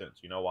in that sense.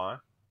 You know why?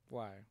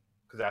 Why?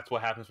 Because that's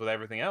what happens with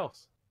everything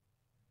else.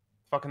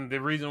 Fucking the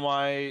reason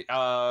why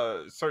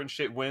certain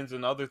shit wins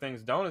and other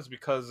things don't is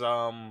because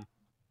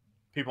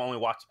people only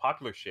watch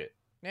popular shit.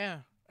 Yeah,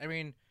 I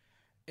mean,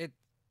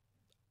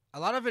 a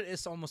lot of it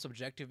is almost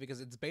subjective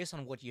because it's based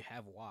on what you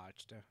have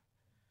watched.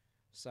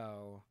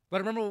 So,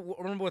 but remember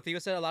what Theo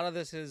said. A lot of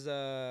this is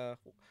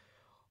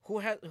who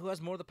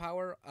has more of the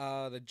power?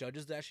 The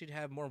judges that actually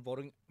have more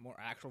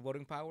actual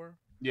voting power.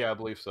 Yeah, I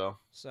believe so.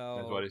 So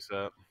that's what he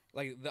said.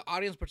 Like the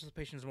audience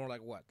participation is more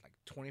like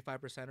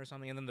 25% or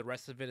something, and then the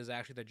rest of it is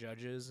actually the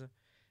judges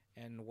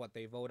and what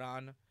they vote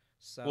on.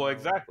 So well,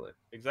 exactly.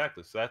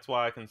 So that's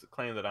why I can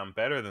claim that I'm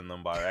better than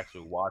them by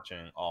actually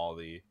watching all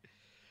the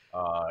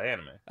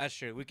anime. That's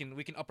true. We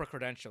can up our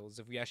credentials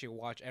if we actually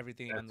watch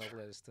everything on the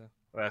list.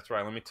 That's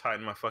right. Let me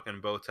tighten my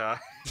fucking bow tie.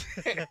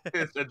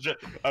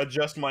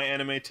 Adjust my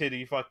anime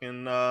titty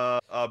fucking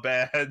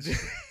badge.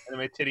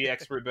 Anime titty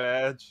expert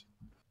badge.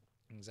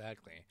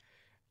 Exactly.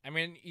 I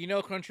mean,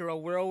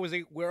 Crunchyroll, we're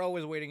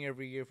always waiting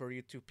every year for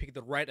you to pick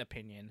the right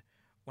opinion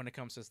when it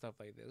comes to stuff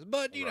like this.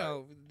 But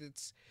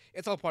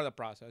it's all part of the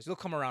process. You'll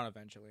come around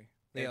eventually.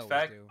 They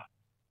always do.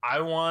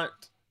 I want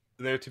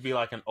there to be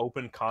like an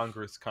open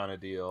Congress kind of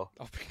deal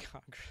Open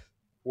Congress.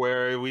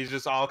 where we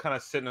just all kind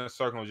of sit in a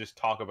circle and just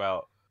talk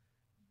about,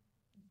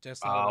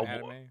 Just all the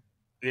w- anime.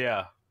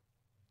 yeah.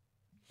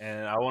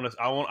 And I want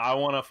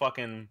to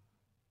fucking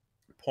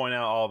point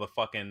out all the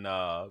fucking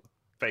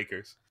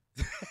fakers,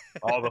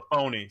 all the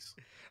phonies.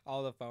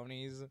 All the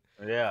phonies.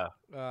 Yeah,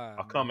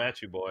 I'll come Man.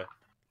 at you, boy.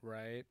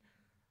 Right.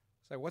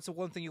 So what's the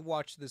one thing you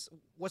watched this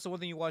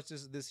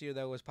year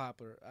that was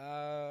popular?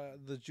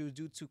 The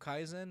Jujutsu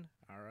Kaisen.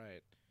 All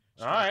right.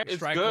 All right, it's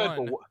strike good.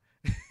 one.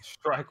 But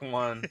strike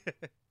one.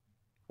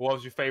 What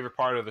was your favorite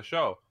part of the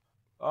show?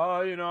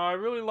 You know, I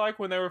really like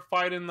when they were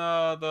fighting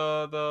the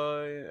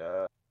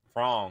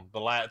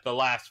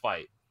last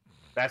fight.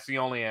 That's the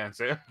only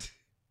answer.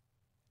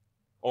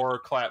 or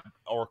clap,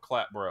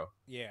 bro.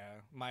 Yeah,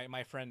 my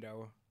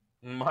friendo.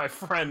 My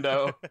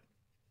friendo.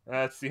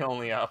 That's the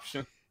only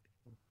option.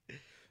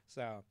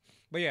 So,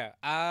 but yeah,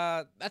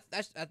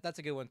 that's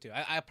a good one too.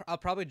 I'll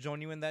probably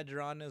join you in that,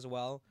 Duran, as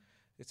well,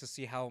 just to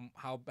see how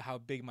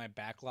big my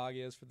backlog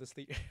is for this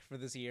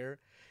year,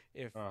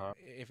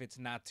 if it's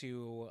not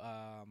too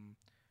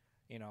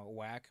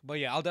whack. But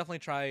yeah, I'll definitely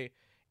try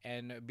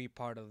and be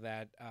part of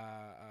that.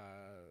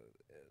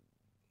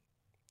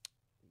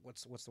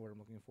 What's the word I'm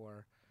looking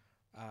for?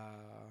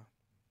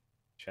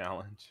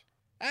 Challenge.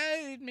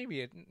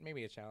 Maybe a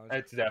challenge.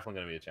 It's definitely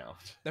gonna be a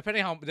challenge.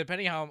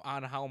 Depending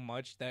on how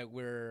much that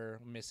we're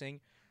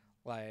missing.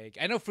 Like,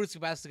 I know Fruits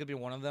Basket is gonna be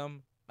one of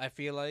them. I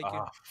feel like.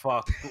 Oh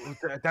fuck!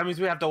 That means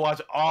we have to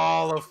watch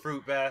all of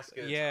Fruit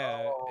Basket.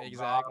 Yeah,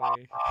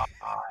 exactly.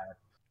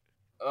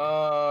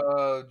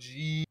 Oh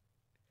gee.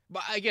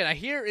 But again, I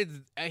hear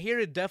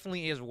it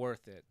definitely is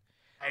worth it.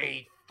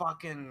 Hey,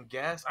 fucking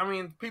guess. I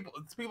mean,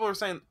 people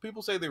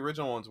say the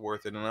original one's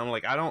worth it, and I'm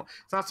like,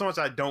 it's not so much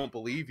I don't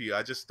believe you.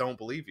 I just don't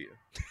believe you.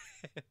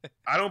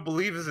 I don't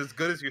believe it's as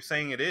good as you're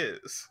saying it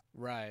is.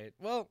 Right.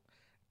 Well,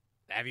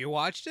 have you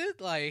watched it?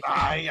 Like,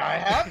 I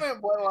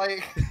haven't, but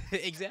like,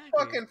 exactly.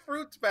 fucking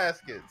Fruits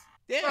Baskets.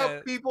 Yeah. How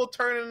people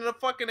turn into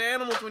fucking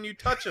animals when you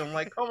touch them.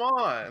 Like, come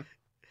on.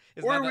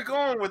 Where are we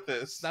going with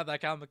this? It's not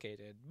that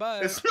complicated,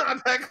 but it's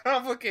not that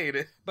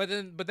complicated. But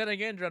then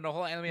again, the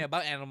whole anime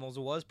about animals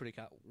was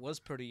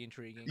pretty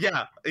intriguing.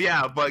 Yeah,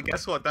 but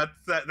guess what?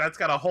 That's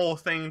got a whole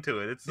thing to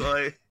it. It's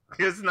like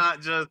it's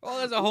not just. Well,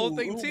 there's a whole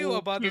thing too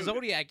about the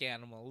zodiac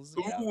animals.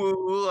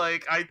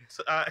 Like I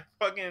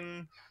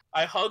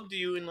hugged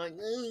you and like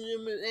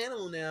I'm an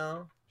animal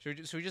now.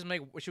 Should we just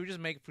make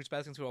Fruits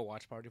Basket into a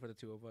watch party for the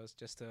two of us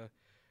just to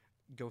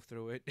go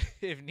through it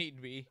if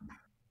need be?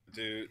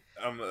 Dude,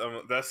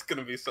 that's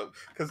gonna be so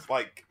because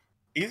like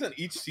isn't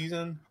each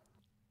season?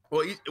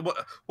 Well,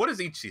 what is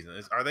each season?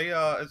 Is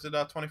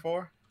it 24?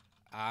 Or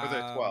is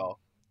it 12?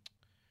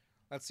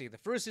 Let's see. The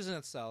first season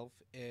itself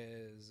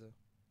is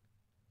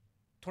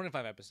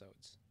 25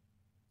 episodes.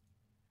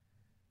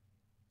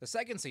 The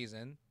second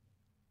season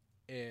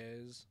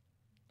is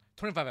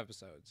 25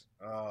 episodes.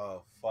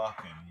 Oh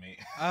fucking me!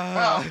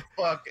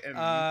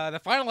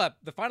 The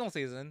final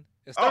season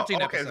is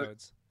 13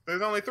 episodes.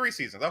 There's only 3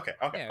 seasons. Okay.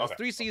 Yeah, there's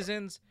 3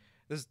 seasons.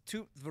 There's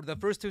two. The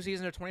first 2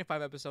 seasons are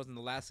 25 episodes, and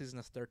the last season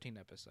is 13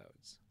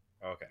 episodes.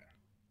 Okay.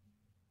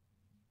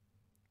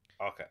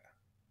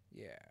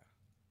 Yeah.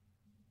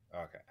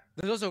 Okay.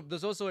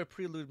 There's also a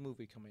prelude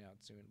movie coming out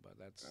soon, but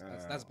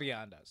that's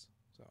beyond us.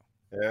 So.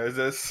 Yeah, is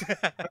this?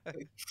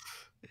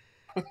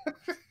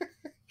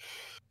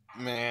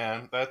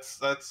 Man, that's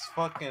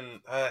fucking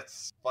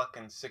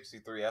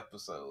 63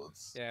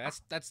 episodes. Yeah,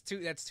 that's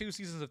 2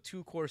 seasons of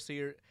 2 core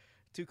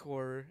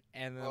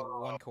and then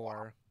 1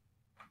 core.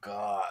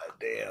 God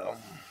damn.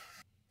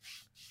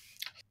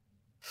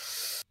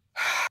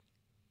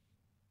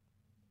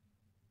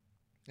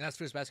 And that's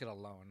Fruits Basket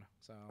alone.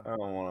 So I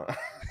don't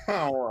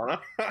wanna.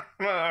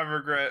 I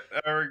regret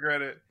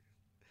it.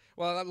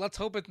 Well, let's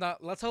hope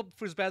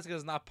Fruits Basket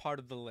is not part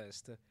of the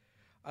list.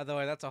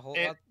 Otherwise, that's a whole.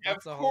 Of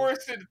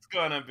course, it's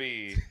gonna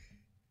be.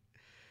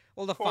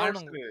 Well, I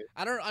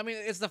mean,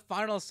 it's the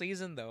final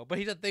season though. But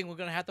here's the thing: we're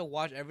gonna have to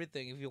watch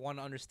everything if you want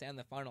to understand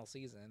the final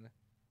season.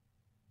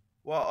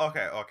 Well,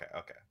 okay.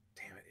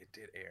 Damn it! It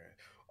did air.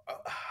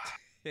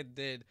 It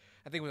did.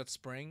 I think it was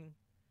spring.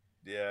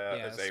 Yeah,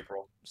 it's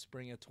April.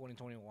 Spring of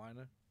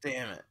 2021.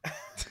 Damn it!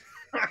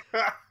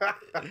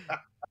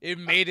 It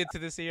made it to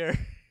this year.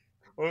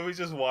 What if we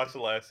just watched the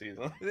last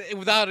season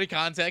without any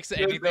context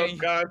to anything?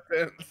 No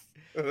context.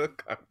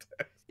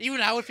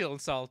 Even I would feel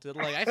insulted.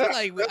 Like I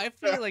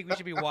feel like we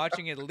should be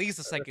watching at least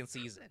the second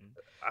season,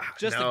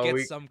 just to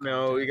get some context.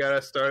 No, we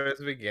gotta start at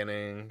the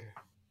beginning.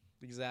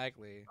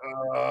 Exactly.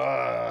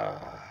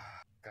 God,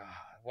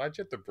 why'd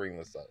you have to bring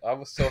this up? I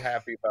was so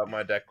happy about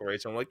my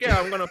declaration. I'm like, yeah,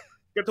 I'm gonna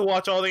get to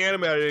watch all the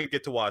anime I didn't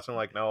get to watch. I'm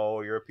like,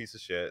 no, you're a piece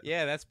of shit.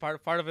 Yeah, that's part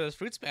of it is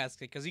Fruits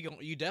Basket, because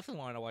you definitely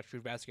want to watch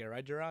Fruits Basket,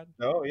 right, Gerard?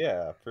 Oh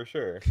yeah, for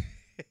sure.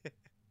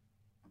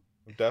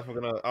 I'm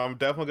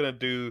definitely gonna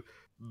do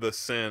the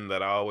sin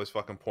that I always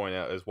fucking point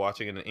out is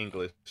watching it in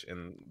English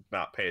and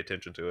not pay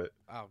attention to it.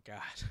 Oh god.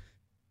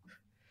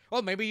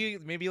 Well, maybe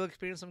you'll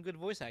experience some good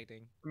voice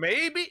acting.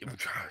 Maybe.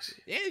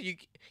 Yeah,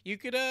 you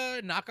could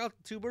knock out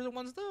two birds with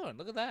one stone.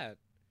 Look at that.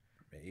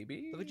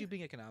 Maybe. Look at you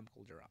being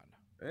economical, Duran.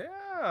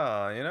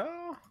 Yeah, you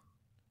know.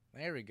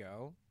 There we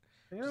go.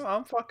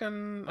 I'm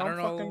fucking I don't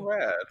know.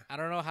 rad. I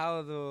don't know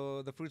how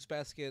the Fruits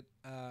Basket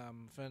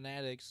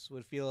fanatics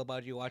would feel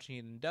about you watching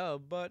it in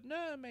dub, but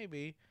no,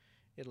 maybe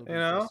it'll be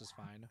just as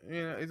fine.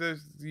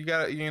 You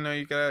gotta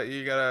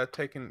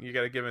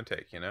give and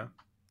take,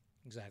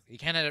 Exactly.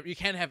 You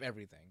can't have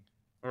everything.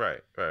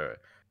 Right.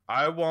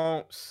 I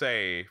won't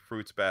say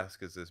Fruits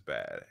Baskets is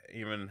bad.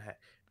 Even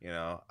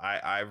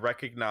I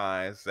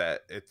recognize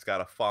that it's got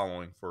a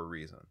following for a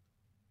reason.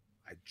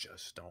 I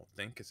just don't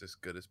think it's as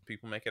good as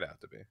people make it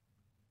out to be.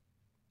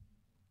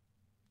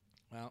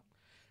 Well,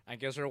 I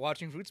guess we're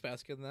watching Fruits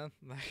Basket then.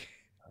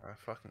 I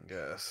fucking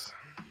guess.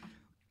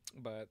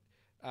 But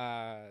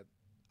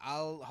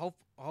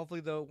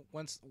hopefully though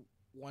once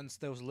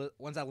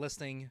that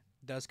listing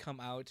does come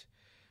out,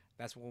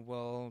 that's when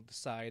we'll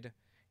decide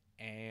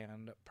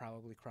and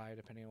probably cry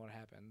depending on what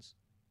happens.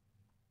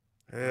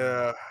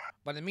 Yeah.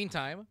 But in the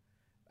meantime,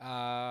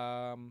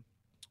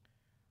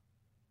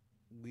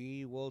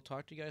 we will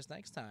talk to you guys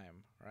next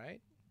time,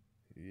 right?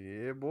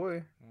 Yeah,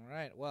 boy. All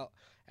right. Well,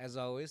 as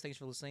always, thanks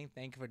for listening.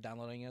 Thank you for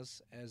downloading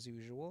us as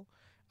usual.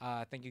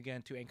 Thank you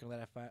again to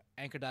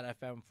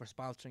Anchor.fm for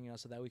sponsoring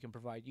us so that we can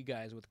provide you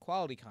guys with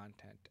quality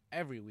content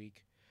every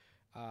week.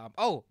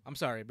 I'm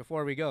sorry.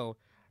 Before we go,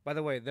 by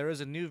the way, there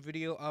is a new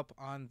video up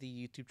on the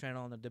YouTube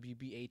channel, on the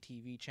WBA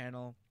TV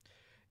channel.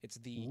 It's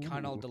the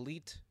Connell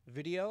Delete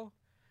video.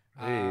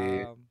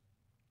 Hey.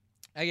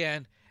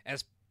 Again,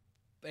 as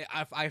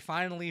I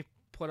finally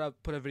put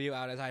a video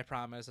out as I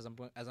promised, as I'm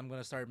going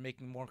to start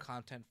making more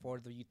content for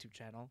the YouTube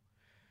channel.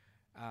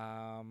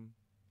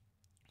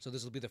 So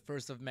this will be the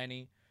first of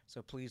many.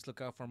 So please look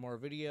out for more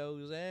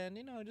videos and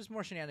just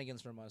more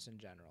shenanigans from us in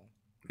general.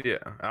 Yeah,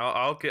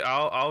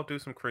 I'll do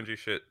some cringy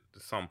shit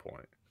at some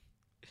point.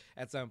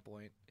 At some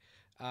point.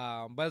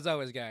 But as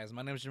always, guys,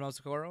 my name is Jamal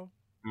Socorro.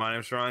 My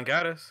name is Ron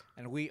Gaddis.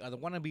 And we are the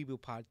Wannabe Boo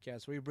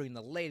Podcast, where we bring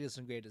the latest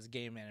and greatest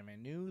game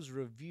anime news,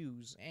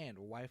 reviews, and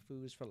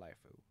waifus for life.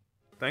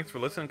 Thanks for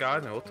listening,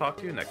 guys, and we'll talk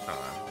to you next time.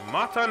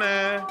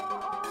 Matane!